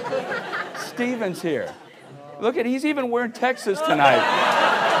 Stephen. Stephen's here. Look he's even wearing Texas tonight.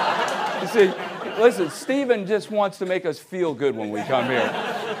 You see, listen, Stephen just wants to make us feel good when we come here.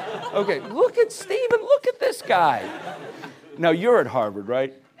 Okay, look at Stephen. Look at this guy. Now, you're at Harvard,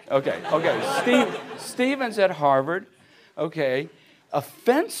 right? Okay. Stephen's at Harvard. Okay, a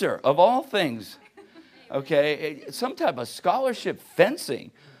fencer of all things. Okay, some type of scholarship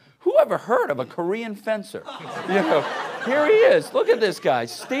fencing. Who ever heard of a Korean fencer? Here he is. Look at this guy,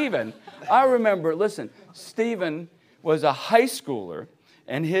 Stephen. I remember, listen, Stephen was a high schooler,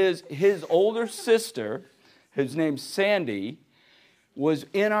 And his older sister, whose name's Sandy, was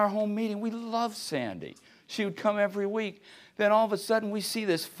in our home meeting. We love Sandy. She would come every week. Then all of a sudden we see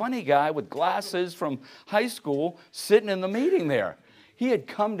this funny guy with glasses from high school sitting in the meeting there. He had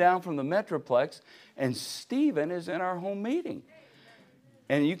come down from the Metroplex, and Stephen is in our home meeting.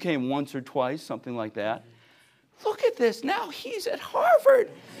 And you came once or twice, something like that. Look at this. Now he's at Harvard.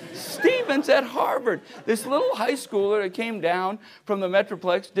 Stephen's at Harvard. This little high schooler that came down from the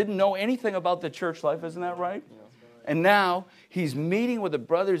Metroplex didn't know anything about the church life. Isn't that right? And now he's meeting with the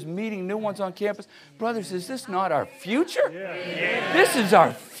brothers, meeting new ones on campus. Brothers, is this not our future? Yeah. This is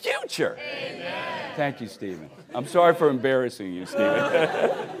our future. Amen. Thank you, Stephen. I'm sorry for embarrassing you,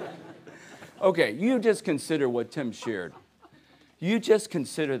 Stephen. Okay, you just consider what Tim shared. You just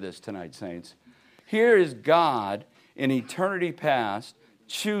consider this tonight, saints. Here is God in eternity past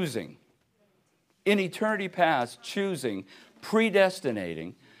choosing. In eternity past choosing,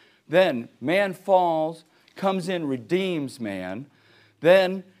 predestinating. Then man falls, comes in, redeems man,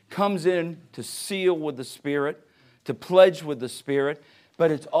 then comes in to seal with the Spirit, to pledge with the Spirit,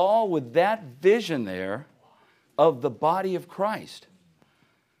 but it's all with that vision there of the body of Christ.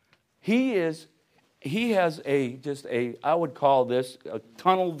 He has I would call this a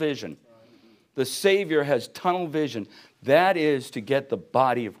tunnel vision. The Savior has tunnel vision. That is to get the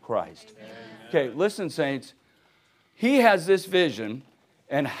body of Christ. Okay, listen, saints. He has this vision,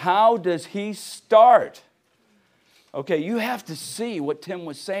 and how does he start? Okay, you have to see what Tim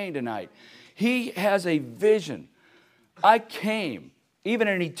was saying tonight. He has a vision. I came, even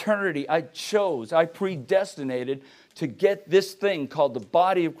in eternity, I predestinated to get this thing called the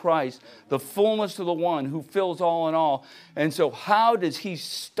body of Christ, the fullness of the one who fills all in all. And so how does he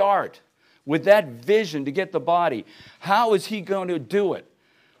start with that vision to get the body? How is he going to do it?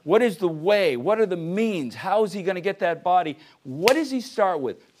 What is the way? What are the means? How is he going to get that body? What does he start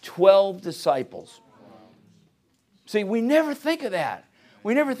with? 12 disciples. See, we never think of that.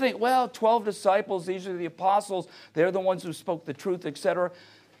 We never think, well, 12 disciples, these are the apostles, they're the ones who spoke the truth, etc.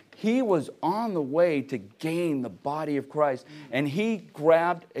 He was on the way to gain the body of Christ, and he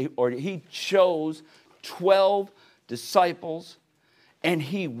he chose 12 disciples, and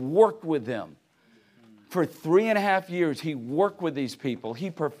he worked with them. For 3.5 years, he worked with these people. He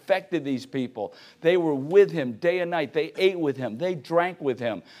perfected these people. They were with him day and night. They ate with him. They drank with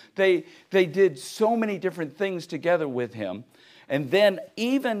him. They did so many different things together with him. And then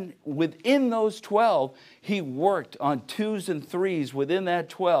even within those 12, he worked on 2s and 3s within that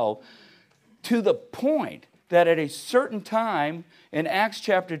 12 to the point that at a certain time in Acts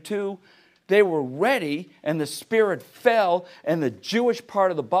chapter 2, they were ready, and the Spirit fell, and the Jewish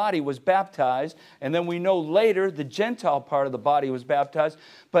part of the body was baptized. And then we know later the Gentile part of the body was baptized.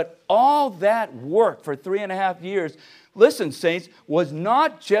 But all that work for 3.5 years, listen, saints, was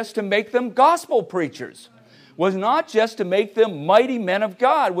not just to make them gospel preachers, was not just to make them mighty men of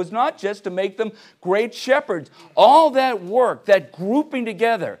God, was not just to make them great shepherds. All that work, that grouping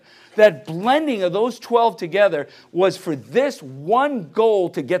together, that blending of those 12 together was for this one goal,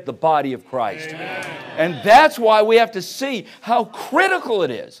 to get the body of Christ. Amen. And that's why we have to see how critical it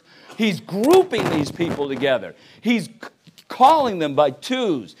is. He's grouping these people together. He's calling them by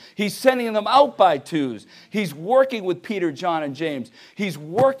 2s. He's sending them out by 2s. He's working with Peter, John, and James. He's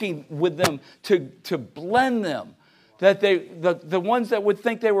working with them to blend them. That the ones that would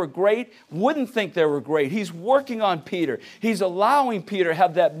think they were great wouldn't think they were great. He's working on Peter. He's allowing Peter to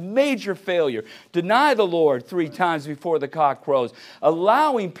have that major failure. Deny the Lord 3 times before the cock crows.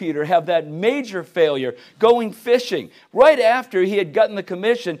 Allowing Peter to have that major failure going fishing. Right after he had gotten the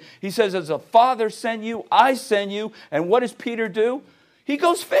commission, he says, as the Father sent you, I send you. And what does Peter do? He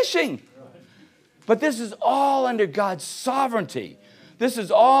goes fishing. But this is all under God's sovereignty. This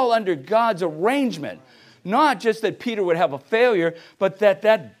is all under God's arrangement. Not just that Peter would have a failure, but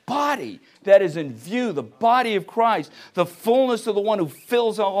that body that is in view, the body of Christ, the fullness of the one who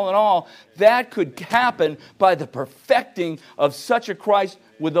fills all in all, that could happen by the perfecting of such a Christ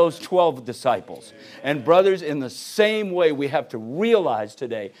with those 12 disciples. And brothers, in the same way we have to realize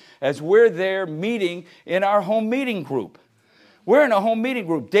today, as we're there meeting in our home meeting group. We're in a home meeting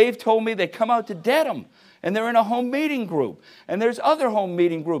group. Dave told me they come out to Dedham. And they're in a home meeting group. And there's other home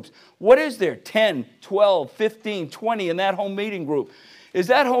meeting groups. What is there? 10, 12, 15, 20 in that home meeting group. Is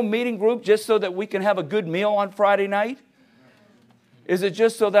that home meeting group just so that we can have a good meal on Friday night? Is it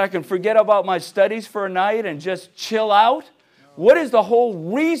just so that I can forget about my studies for a night and just chill out? What is the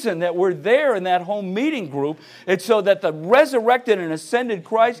whole reason that we're there in that home meeting group? It's so that the resurrected and ascended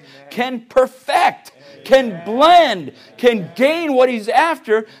Christ can perfect, can blend, can gain what he's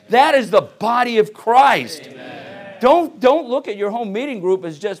after. That is the body of Christ. Amen. Don't look at your home meeting group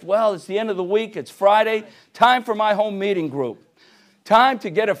as just, well, it's the end of the week, it's Friday, time for my home meeting group. Time to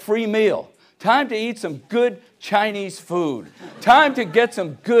get a free meal. Time to eat some good Chinese food. Time to get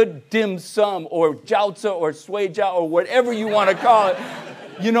some good dim sum or jiaozi or sui jiao or whatever you want to call it.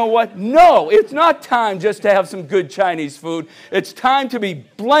 You know what? No, it's not time just to have some good Chinese food. It's time to be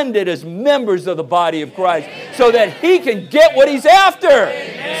blended as members of the body of Christ so that he can get what he's after.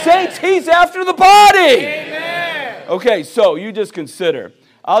 Amen. Saints, he's after the body. Amen. Okay, so you just consider.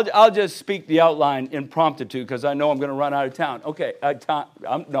 I'll just speak the outline impromptu because I know I'm going to run out of town. Okay,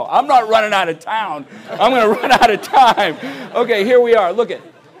 I'm not running out of town. I'm going to run out of time. Okay, here we are. Look it.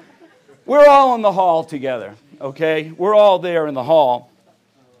 We're all in the hall together, okay? We're all there in the hall.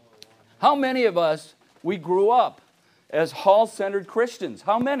 How many of us, we grew up as hall-centered Christians?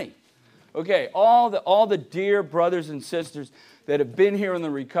 How many? Okay, all the dear brothers and sisters that have been here in the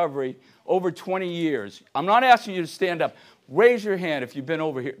recovery over 20 years. I'm not asking you to stand up. Raise your hand if you've been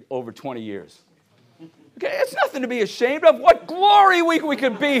over here over 20 years. Okay, it's nothing to be ashamed of. What glory we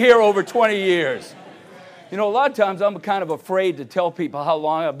could be here over 20 years. You know, a lot of times I'm kind of afraid to tell people how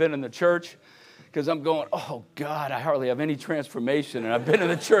long I've been in the church because I'm going, oh, God, I hardly have any transformation, and I've been in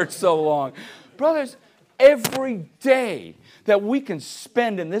the church so long. Brothers, every day that we can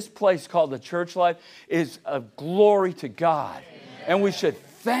spend in this place called the church life is a glory to God. And we should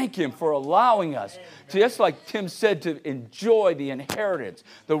thank him for allowing us to, just like Tim said, to enjoy the inheritance,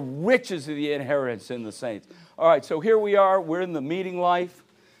 the riches of the inheritance in the saints. All right, so here we are. We're in the meeting life.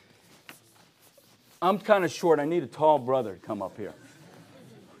 I'm kind of short. I need a tall brother to come up here.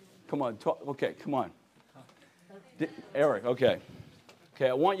 Come on. Okay, come on. Eric, okay. Okay,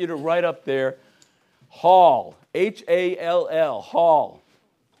 I want you to write up there, Hall, Hall, Hall.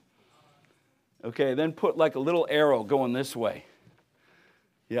 Okay, then put like a little arrow going this way.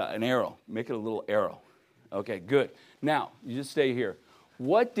 Yeah, an arrow. Make it a little arrow. Okay, good. Now, you just stay here.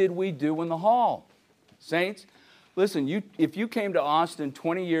 What did we do in the hall? Saints, listen, if you came to Austin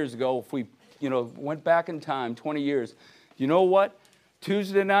 20 years ago, if we went back in time 20 years, you know what?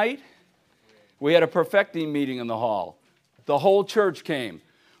 Tuesday night, we had a perfecting meeting in the hall. The whole church came.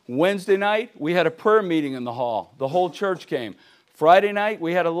 Wednesday night, we had a prayer meeting in the hall. The whole church came. Friday night,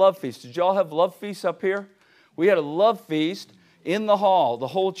 we had a love feast. Did y'all have love feasts up here? We had a love feast in the hall. The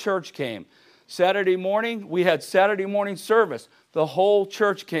whole church came. Saturday morning, we had Saturday morning service. The whole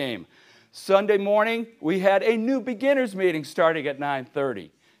church came. Sunday morning, we had a new beginners meeting starting at 9:30.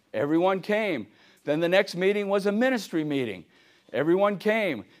 Everyone came. Then the next meeting was a ministry meeting. Everyone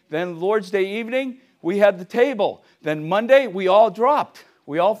came. Then Lord's Day evening, we had the table. Then Monday, we all dropped.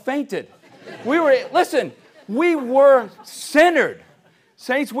 We all fainted. We were centered.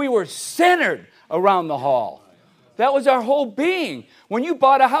 Saints, we were centered around the hall. That was our whole being. When you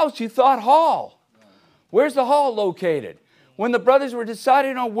bought a house, you thought hall. Where's the hall located? When the brothers were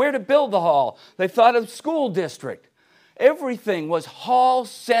deciding on where to build the hall, they thought of school district. Everything was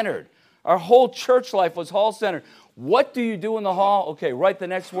hall-centered. Our whole church life was hall-centered. What do you do in the hall? Okay, write the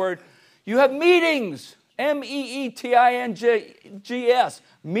next word. You have meetings. MEETINGS.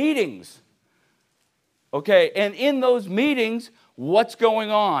 Meetings. Okay, and in those meetings, what's going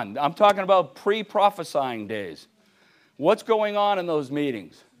on? I'm talking about pre-prophesying days. What's going on in those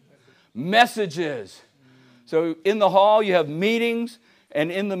meetings? Messages. So in the hall, you have meetings,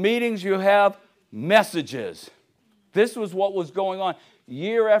 and in the meetings, you have messages. This was what was going on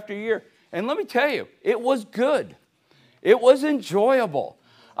year after year. And let me tell you, it was good. It was enjoyable.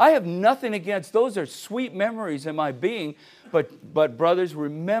 I have nothing against, those are sweet memories in my being, but brothers,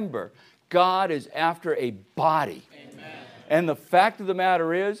 remember, God is after a body. Amen. And the fact of the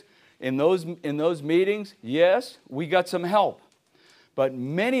matter is, in those meetings, yes, we got some help. But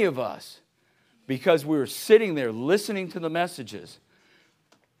many of us, because we were sitting there listening to the messages,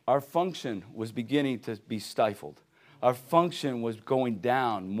 our function was beginning to be stifled. Our function was going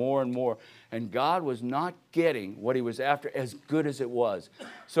down more and more. And God was not getting what he was after as good as it was.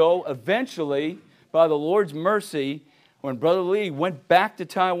 So eventually, by the Lord's mercy, when Brother Lee went back to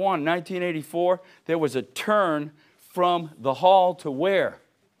Taiwan in 1984, there was a turn from the hall to where?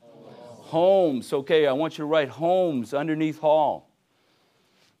 Homes. Okay, I want you to write homes underneath hall.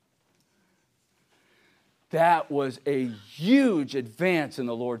 That was a huge advance in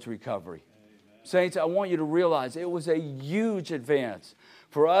the Lord's recovery. Amen. Saints, I want you to realize it was a huge advance.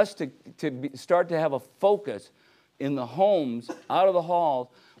 For us to start to have a focus in the homes, out of the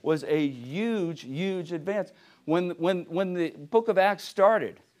hall, was a huge, huge advance. When the book of Acts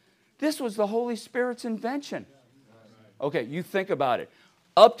started, this was the Holy Spirit's invention. Okay, you think about it.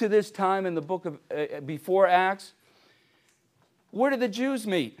 Up to this time in the book of, before Acts, where did the Jews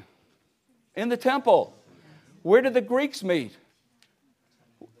meet? In the temple. Where did the Greeks meet?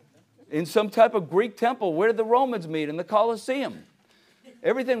 In some type of Greek temple. Where did the Romans meet? In the Colosseum.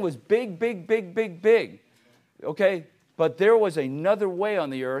 Everything was big, big, big, big, big. Okay? But there was another way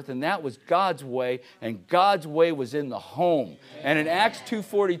on the earth, and that was God's way, and God's way was in the home. And in Acts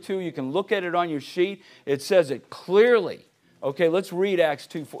 2:42, you can look at it on your sheet. It says it clearly. Okay, let's read Acts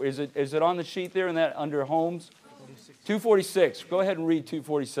 2:4. Is it on the sheet there in that under homes? 2:46. Go ahead and read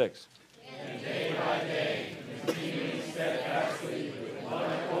 2:46. And day by day, continuing steadfastly with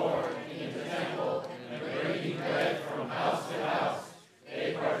one accord in the temple, and breaking bread from house to house,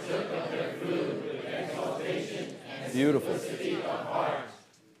 they partook of their food with exaltation and Beautiful. simplicity of heart.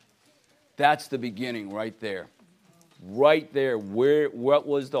 That's the beginning right there. Right there. What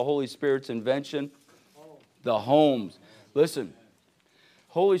was the Holy Spirit's invention? The homes. Listen,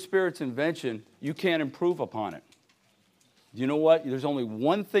 Holy Spirit's invention, you can't improve upon it. You know what? There's only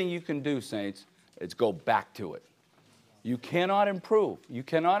one thing you can do, saints. It's go back to it. You cannot improve. You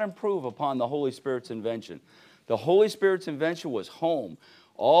cannot improve upon the Holy Spirit's invention. The Holy Spirit's invention was home.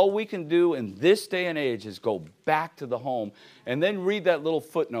 All we can do in this day and age is go back to the home. And then read that little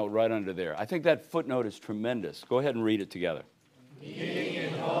footnote right under there. I think that footnote is tremendous. Go ahead and read it together. Beginning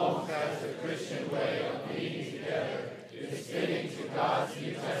in homes as the Christian way of being together is fitting to God's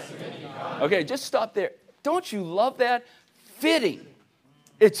New Testament economy. Okay, just stop there. Don't you love that? Fitting.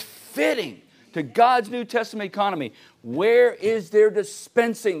 It's fitting to God's New Testament economy. Where is there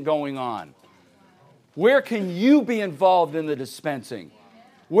dispensing going on? Where can you be involved in the dispensing?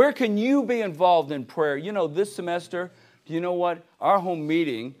 Where can you be involved in prayer? You know, this semester, do you know what? Our home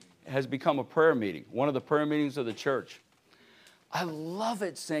meeting has become a prayer meeting, one of the prayer meetings of the church. I love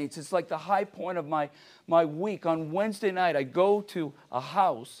it, saints. It's like the high point of my week. On Wednesday night, I go to a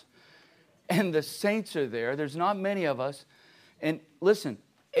house, and the saints are there. There's not many of us. And listen,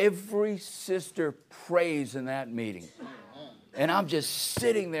 every sister prays in that meeting. And I'm just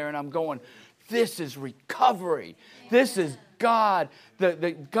sitting there, and I'm going, this is recovery. This is God.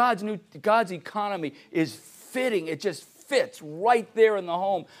 God's economy is fitting. It just fits right there in the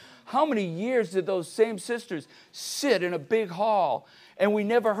home. How many years did those same sisters sit in a big hall and we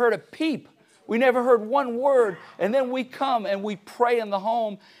never heard a peep? We never heard one word. And then we come and we pray in the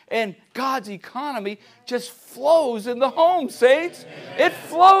home, and God's economy just flows in the home, saints. It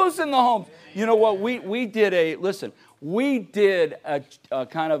flows in the homes. You know what? We did a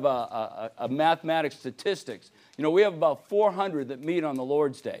kind of a mathematics statistics. You know, we have about 400 that meet on the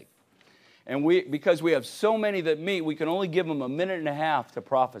Lord's Day. And because we have so many that meet, we can only give them a minute and a half to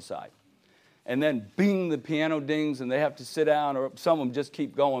prophesy. And then bing, the piano dings, and they have to sit down, or some of them just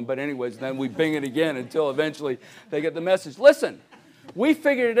keep going. But anyways, then we bing it again until eventually they get the message. Listen, we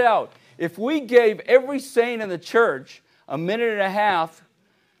figured it out. If we gave every saint in the church a minute and a half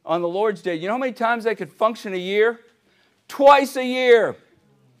on the Lord's Day, you know how many times they could function a year? Twice a year.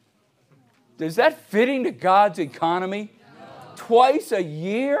 Is that fitting to God's economy? No. Twice a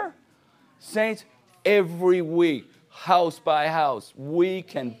year? Saints, every week, house by house, we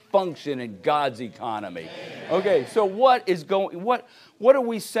can function in God's economy. Okay, so what are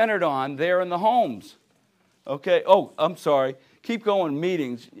we centered on there in the homes? Okay, oh, I'm sorry. Keep going,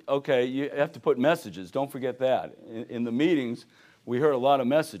 meetings. Okay, you have to put messages. Don't forget that. In the meetings, we heard a lot of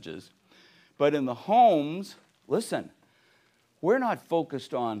messages. But in the homes, listen, we're not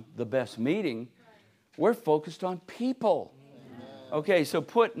focused on the best meeting. We're focused on people. Okay, so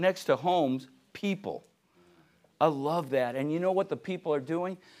put next to homes, people. I love that. And you know what the people are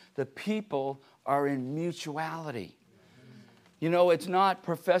doing? The people are in mutuality. You know, it's not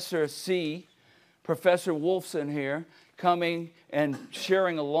Professor C, Professor Wolfson here, coming and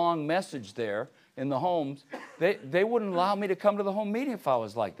sharing a long message there in the homes. They wouldn't allow me to come to the home meeting if I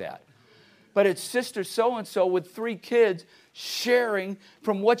was like that. But it's Sister so-and-so with 3 kids sharing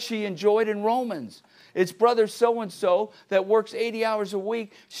from what she enjoyed in Romans. It's Brother so-and-so that works 80 hours a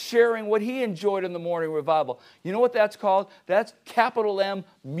week sharing what he enjoyed in the morning revival. You know what that's called? That's capital M,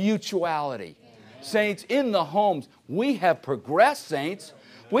 mutuality. Amen. Saints, in the homes, we have progressed, saints.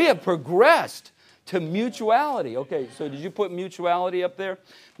 We have progressed to mutuality. Okay, so did you put mutuality up there?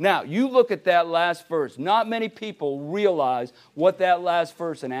 Now, you look at that last verse. Not many people realize what that last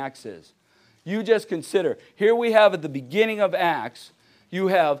verse in Acts is. You just consider. Here we have at the beginning of Acts, you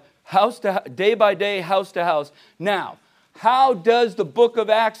have day by day, house to house. Now, how does the book of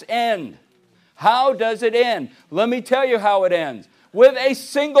Acts end? How does it end? Let me tell you how it ends. With a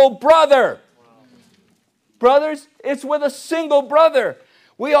single brother. Brothers, it's with a single brother.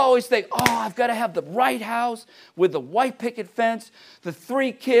 We always think, I've got to have the right house with the white picket fence, the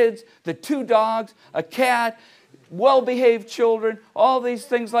 3 kids, the 2 dogs, a cat. well-behaved children, all these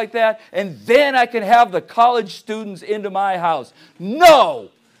things like that, and then I can have the college students into my house. No!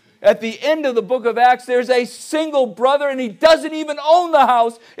 At the end of the book of Acts, there's a single brother, and he doesn't even own the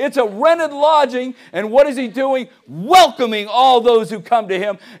house. It's a rented lodging, and what is he doing? Welcoming all those who come to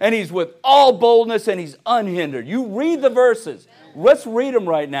him, and he's with all boldness, and he's unhindered. You read the verses. Let's read them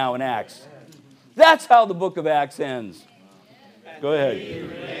right now in Acts. That's how the book of Acts ends. Go ahead. He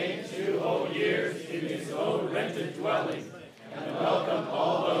remained 2 whole years in his own rented dwelling and welcomed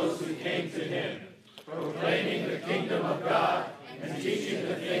all those who came to him, proclaiming the kingdom of God and teaching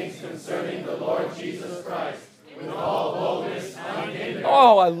the things concerning the Lord Jesus Christ with all boldness unhindered.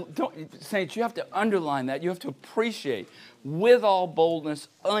 Oh, Saints, you have to underline that. You have to appreciate with all boldness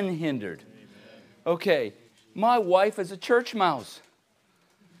unhindered. Okay, my wife is a church mouse.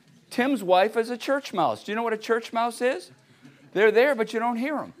 Tim's wife is a church mouse. Do you know what a church mouse is? They're there, but you don't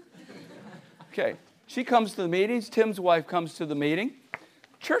hear them. Okay, she comes to the meetings. Tim's wife comes to the meeting.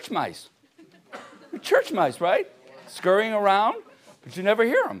 Church mice. Church mice, right? Scurrying around, but you never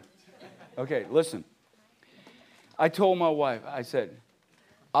hear them. Okay, listen. I told my wife, I said,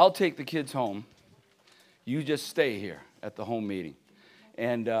 I'll take the kids home. You just stay here at the home meeting.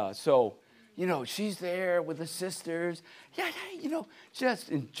 And so, she's there with the sisters. Yeah, just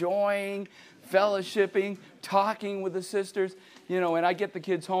enjoying, fellowshipping, talking with the sisters. And I get the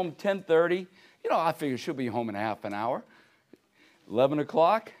kids home 10:30. I figure she'll be home in half an hour. 11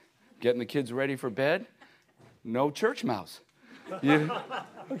 o'clock, getting the kids ready for bed. No church mouse.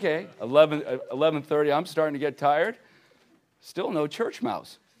 Okay, 11:30, I'm starting to get tired. Still no church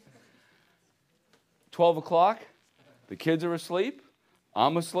mouse. 12 o'clock, the kids are asleep.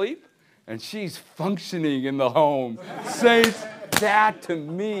 I'm asleep. And she's functioning in the home. Saints, that to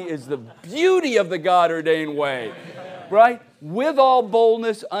me is the beauty of the God-ordained way. Right? With all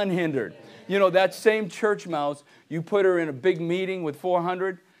boldness, unhindered. That same church mouse, you put her in a big meeting with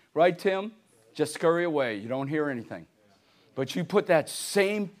 400, right, Tim? Just scurry away. You don't hear anything. But you put that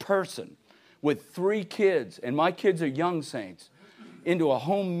same person with 3 kids, and my kids are young saints, into a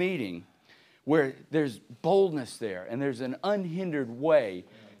home meeting where there's boldness there and there's an unhindered way,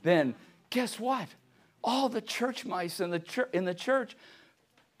 then guess what? All the church mice in the church,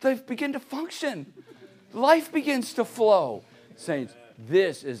 they begin to function. Life begins to flow. Saints,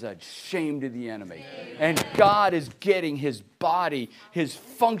 this is a shame to the enemy. And God is getting his body, his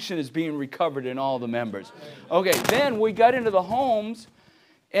function is being recovered in all the members. Okay, then we got into the homes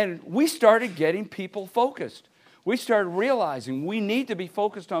and we started getting people focused. We started realizing we need to be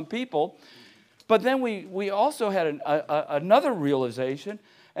focused on people. But then we also had another realization,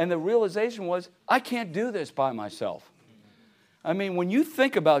 and the realization was, I can't do this by myself. I mean, when you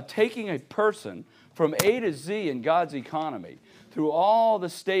think about taking a person from A to Z in God's economy, through all the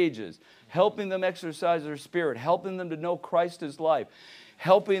stages, helping them exercise their spirit, helping them to know Christ as life,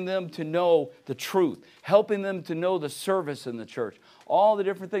 helping them to know the truth, helping them to know the service in the church, all the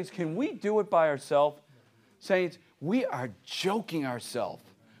different things. Can we do it by ourselves? Saints, we are joking ourselves.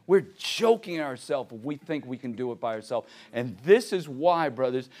 We're joking ourselves if we think we can do it by ourselves. And this is why,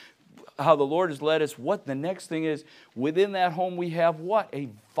 brothers, how the Lord has led us, what the next thing is, within that home we have what? A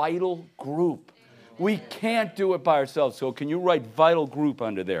vital group. We can't do it by ourselves. So can you write vital group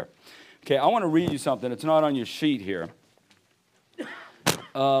under there? Okay, I want to read you something. It's not on your sheet here.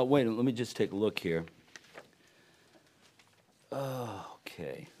 Wait, let me just take a look here.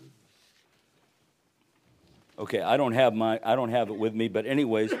 Okay. Okay, I don't have it with me, but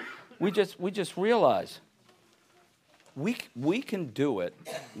anyways, we just realize we can do it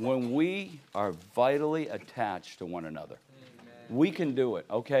when we are vitally attached to one another. We can do it.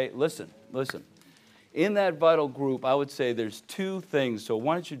 Okay, listen. In that vital group, I would say there's 2 things. So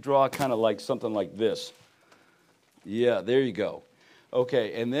why don't you draw kind of like something like this? Yeah, there you go.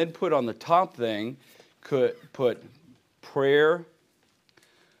 Okay, and then put on the top thing, put prayer,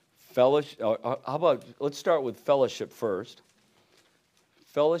 fellowship. How about, let's start with fellowship first.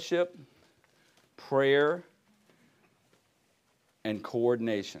 Fellowship, prayer, and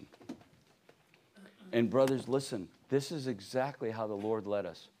coordination. And brothers, listen, this is exactly how the Lord led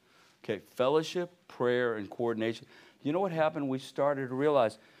us. Okay, fellowship, prayer, and coordination. You know what happened? We started to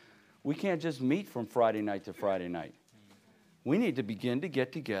realize we can't just meet from Friday night to Friday night. We need to begin to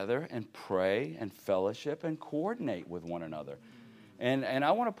get together and pray and fellowship and coordinate with one another. And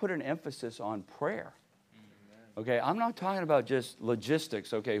I want to put an emphasis on prayer. Okay, I'm not talking about just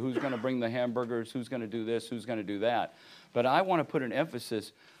logistics. Okay, who's going to bring the hamburgers? Who's going to do this? Who's going to do that? But I want to put an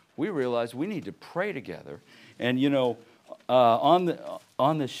emphasis. We realize we need to pray together. And on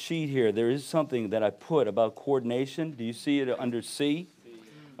the sheet here, there is something that I put about coordination. Do you see it under C?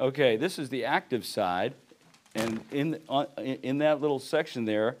 Okay, this is the active side. And in that little section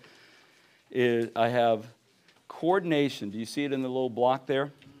there, I have coordination. Do you see it in the little block there?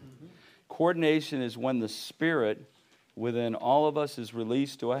 Mm-hmm. Coordination is when the Spirit within all of us is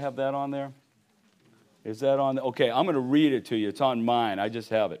released. Do I have that on there? Is that on? Okay, I'm going to read it to you. It's on mine. I just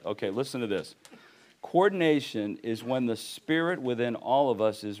have it. Okay, listen to this. Coordination is when the Spirit within all of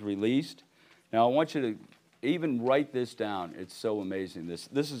us is released. Now, I want you to even write this down. It's so amazing.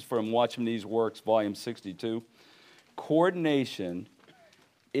 This is from Watchman Nee's Works, volume 62. Coordination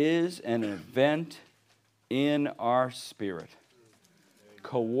is an event in our spirit.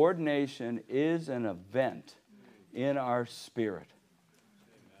 Coordination is an event in our spirit.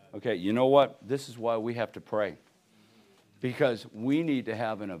 Okay, you know what? This is why we have to pray. Because we need to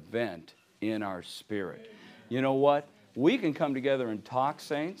have an event in our spirit. You know what? We can come together and talk,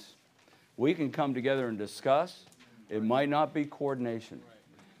 saints. We can come together and discuss. It might not be coordination.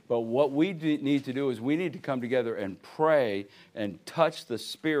 But what we need to do is we need to come together and pray and touch the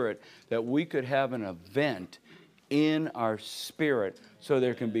Spirit that we could have an event in our spirit so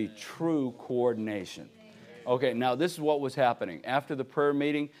there can be true coordination. Okay, now this is what was happening. After the prayer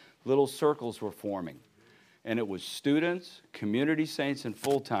meeting, little circles were forming. And it was students, community saints, and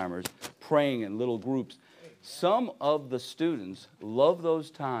full-timers praying in little groups. Some of the students loved those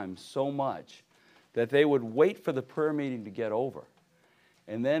times so much that they would wait for the prayer meeting to get over.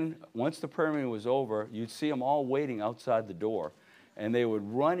 And then once the prayer meeting was over, you'd see them all waiting outside the door. And they would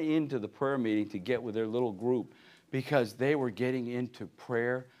run into the prayer meeting to get with their little group because they were getting into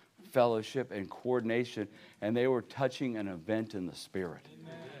prayer, fellowship, and coordination, and they were touching an event in the Spirit.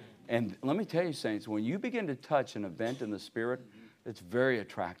 Amen. And let me tell you, saints, when you begin to touch an event in the Spirit, it's very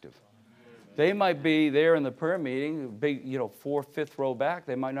attractive. They might be there in the prayer meeting, big, 4th, 5th row back.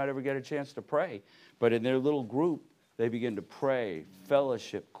 They might not ever get a chance to pray. But in their little group, they begin to pray,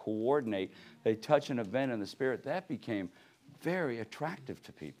 fellowship, coordinate. They touch an event in the Spirit. That became very attractive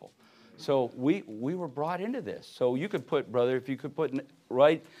to people. So we were brought into this. So you could put, brother, if you could put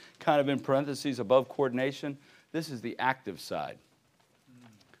right kind of in parentheses above coordination, this is the active side.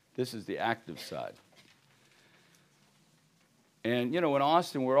 This is the active side. And, in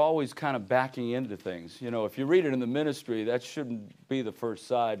Austin, we're always kind of backing into things. If you read it in the ministry, that shouldn't be the first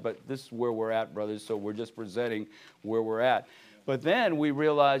side, but this is where we're at, brothers, so we're just presenting where we're at. But then we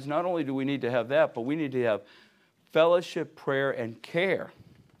realize not only do we need to have that, but we need to have fellowship, prayer, and care.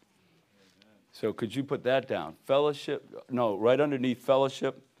 So could you put that down? Fellowship, no, right underneath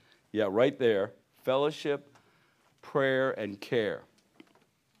fellowship. Yeah, right there. Fellowship, prayer, and care.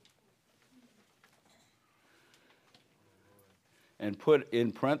 And put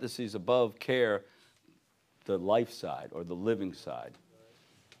in parentheses above care the life side or the living side.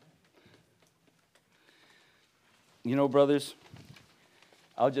 Brothers,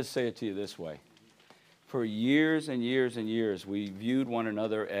 I'll just say it to you this way. For years and years and years, we viewed one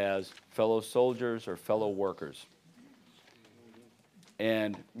another as fellow soldiers or fellow workers.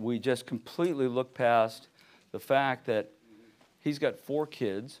 And we just completely looked past the fact that he's got 4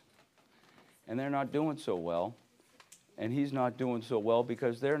 kids, and they're not doing so well. And he's not doing so well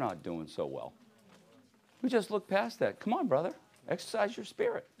because they're not doing so well. We just look past that. Come on, brother. Exercise your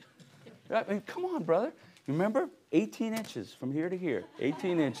spirit. I mean, come on, brother. Remember? 18 inches from here to here.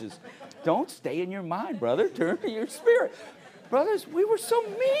 18 inches. Don't stay in your mind, brother. Turn to your spirit. Brothers, we were so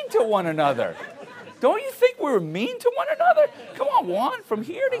mean to one another. Don't you think we were mean to one another? Come on, Juan, from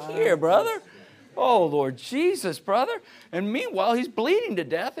here to here, brother. Oh, Lord Jesus, brother. And meanwhile, he's bleeding to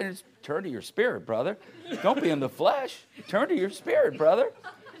death, and it's turn to your spirit, brother. Don't be in the flesh. Turn to your spirit, brother.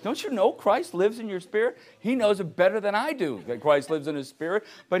 Don't you know Christ lives in your spirit? He knows it better than I do that Christ lives in his spirit.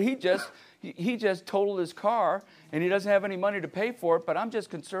 But he just totaled his car, and he doesn't have any money to pay for it. But I'm just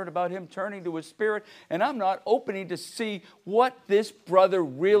concerned about him turning to his spirit, and I'm not opening to see what this brother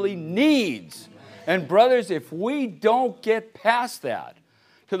really needs. And brothers, if we don't get past that,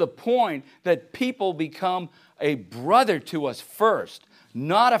 to the point that people become a brother to us first,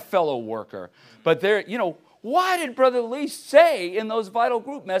 not a fellow worker. But why did Brother Lee say in those Vital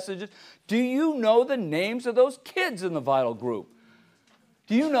Group messages, do you know the names of those kids in the Vital Group?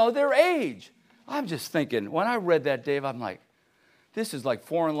 Do you know their age? I'm just thinking, when I read that, Dave, I'm like, this is like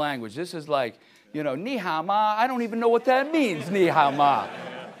foreign language. This is like, ni hao ma. I don't even know what that means, ni hao ma.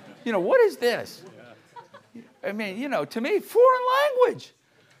 What is this? I mean, to me, foreign language.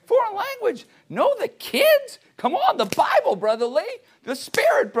 Foreign language. Know the kids? Come on, the Bible, Brother Lee. The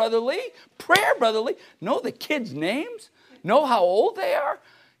Spirit, Brother Lee. Prayer, Brother Lee. Know the kids' names? Know how old they are?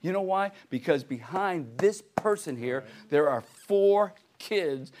 You know why? Because behind this person here, there are 4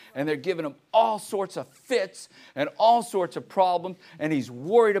 kids, and they're giving him all sorts of fits and all sorts of problems, and he's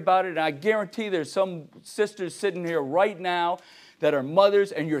worried about it. And I guarantee there's some sisters sitting here right now that are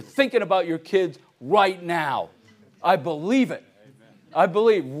mothers, and you're thinking about your kids right now. I believe it. I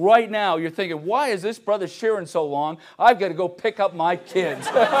believe right now you're thinking, why is this brother sharing so long? I've got to go pick up my kids.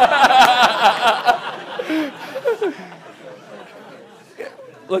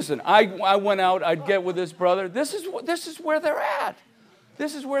 Listen, I went out, I'd get with this brother. This is where they're at.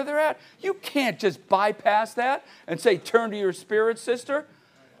 This is where they're at. You can't just bypass that and say, turn to your spirit, sister.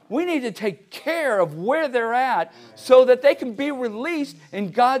 We need to take care of where they're at so that they can be released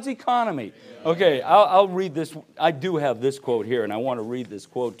in God's economy. Okay, I'll read this. I do have this quote here, and I want to read this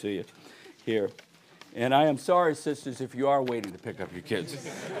quote to you here. And I am sorry, sisters, if you are waiting to pick up your kids.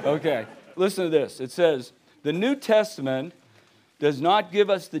 Okay, listen to this. It says, the New Testament does not give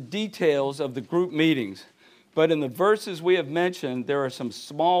us the details of the group meetings, but in the verses we have mentioned, there are some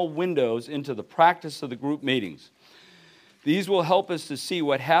small windows into the practice of the group meetings. These will help us to see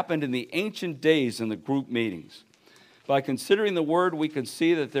what happened in the ancient days in the group meetings. By considering the word, we can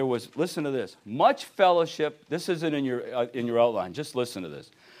see that there was, listen to this, much fellowship. This isn't in your outline. Just listen to this.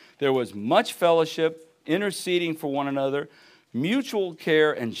 There was much fellowship, interceding for one another, mutual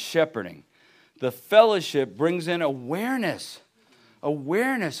care, and shepherding. The fellowship brings in awareness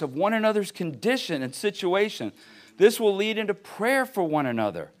of one another's condition and situation. This will lead into prayer for one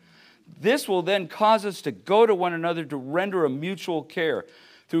another. This will then cause us to go to one another to render a mutual care.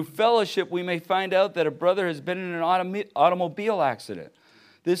 Through fellowship, we may find out that a brother has been in an automobile accident.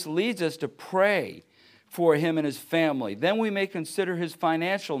 This leads us to pray for him and his family. Then we may consider his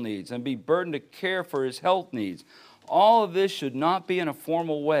financial needs and be burdened to care for his health needs. All of this should not be in a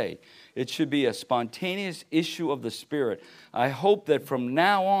formal way. It should be a spontaneous issue of the Spirit. I hope that from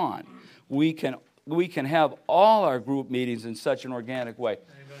now on, we can have all our group meetings in such an organic way.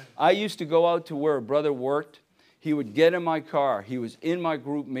 Amen. I used to go out to where a brother worked. He would get in my car. He was in my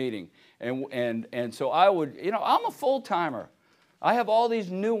group meeting. And so I would, I'm a full-timer. I have all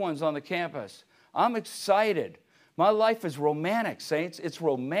these new ones on the campus. I'm excited. My life is romantic, saints. It's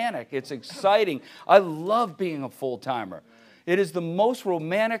romantic. It's exciting. I love being a full-timer. It is the most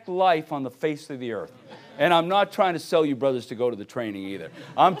romantic life on the face of the earth. And I'm not trying to sell you brothers to go to the training either.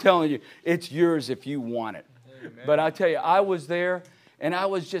 I'm telling you, it's yours if you want it. Amen. But I tell you, I was there, and I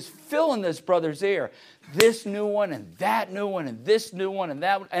was just filling this brother's ear. This new one, and that new one, and this new one, and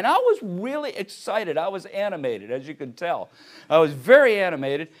that one. And I was really excited. I was animated, as you can tell. I was very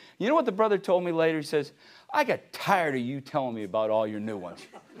animated. You know what the brother told me later? He says, I got tired of you telling me about all your new ones.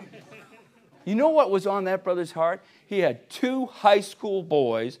 You know what was on that brother's heart? He had 2 high school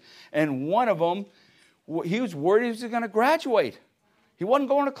boys, and one of them, he was worried he was going to graduate. He wasn't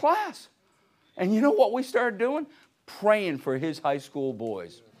going to class. And you know what we started doing? Praying for his high school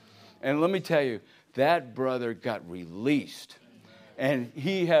boys. And let me tell you, that brother got released. And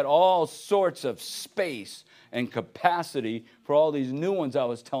he had all sorts of space and capacity for all these new ones I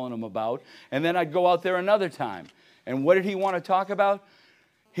was telling him about. And then I'd go out there another time. And what did he want to talk about?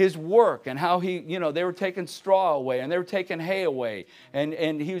 His work and how he, they were taking straw away and they were taking hay away.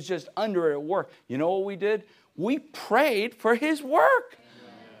 And he was just under it at work. You know what we did? We prayed for his work.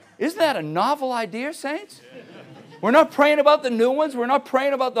 Isn't that a novel idea, saints? We're not praying about the new ones. We're not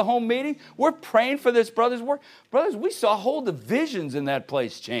praying about the home meeting. We're praying for this brother's work. Brothers, we saw whole divisions in that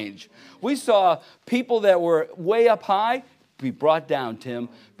place change. We saw people that were way up high be brought down, Tim,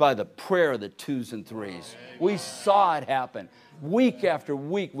 by the prayer of the 2s and 3s. We saw it happen. Week after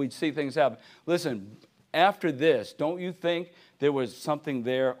week, we'd see things happen. Listen, after this, don't you think there was something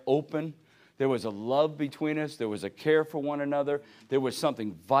there open? There was a love between us. There was a care for one another. There was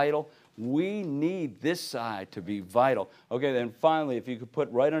something vital. We need this side to be vital. Okay, then finally, if you could put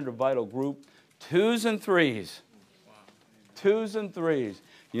right under vital group, 2s and 3s. 2s and 3s.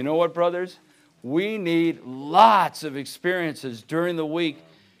 You know what, brothers? We need lots of experiences during the week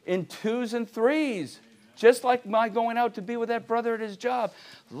in 2s and 3s. Just like my going out to be with that brother at his job.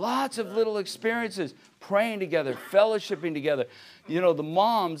 Lots of little experiences, praying together, fellowshipping together. The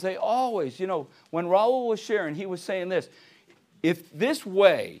moms, they always, when Raul was sharing, he was saying this. If this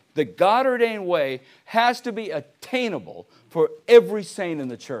way, the God-ordained way, has to be attainable for every saint in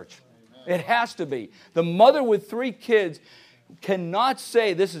the church. It has to be. The mother with 3 kids cannot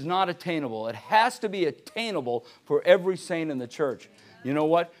say this is not attainable. It has to be attainable for every saint in the church. You know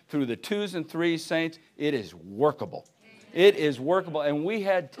what? Through the 2s and 3s, saints, it is workable. It is workable. And we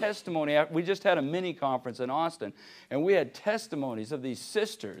had testimony. We just had a mini conference in Austin, and we had testimonies of these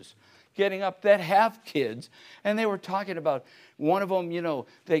sisters getting up that have kids, and they were talking about one of them, you know,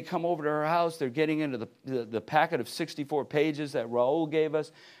 they come over to her house, they're getting into the packet of 64 pages that Raul gave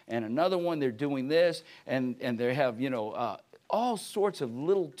us, and another one, they're doing this, and they have, you know, all sorts of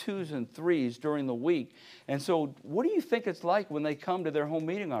little 2s and 3s during the week. And so what do you think it's like when they come to their home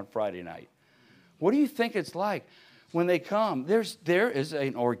meeting on Friday night? What do you think it's like when they come? There is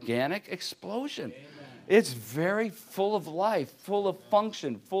an organic explosion. Amen. It's very full of life, full of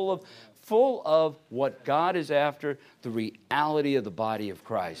function, full of what God is after, the reality of the body of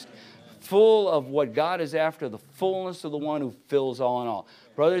Christ. Full of what God is after, the fullness of the one who fills all in all.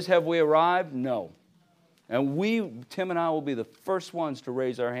 Brothers, have we arrived? No. And Tim and I will be the first ones to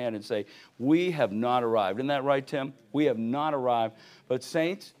raise our hand and say, we have not arrived. Isn't that right, Tim? We have not arrived. But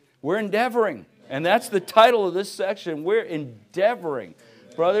saints, we're endeavoring. And that's the title of this section. We're endeavoring.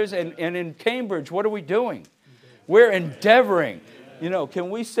 Brothers, and in Cambridge, what are we doing? We're endeavoring. You know, can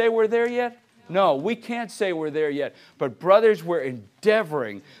we say we're there yet? No, we can't say we're there yet. But brothers, we're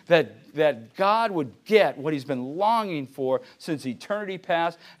endeavoring that God would get what he's been longing for since eternity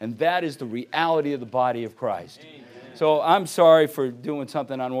past, and that is the reality of the body of Christ. Amen. So I'm sorry for doing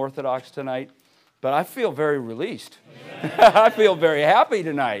something unorthodox tonight, but I feel very released. I feel very happy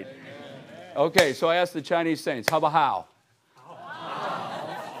tonight. Okay, so I asked the Chinese saints, how about how?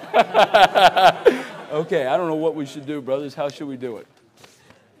 Okay, I don't know what we should do, brothers. How should we do it?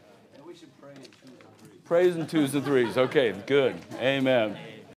 We should pray in 2s and 3s. Praise in 2s and 3s. Okay, good. Amen.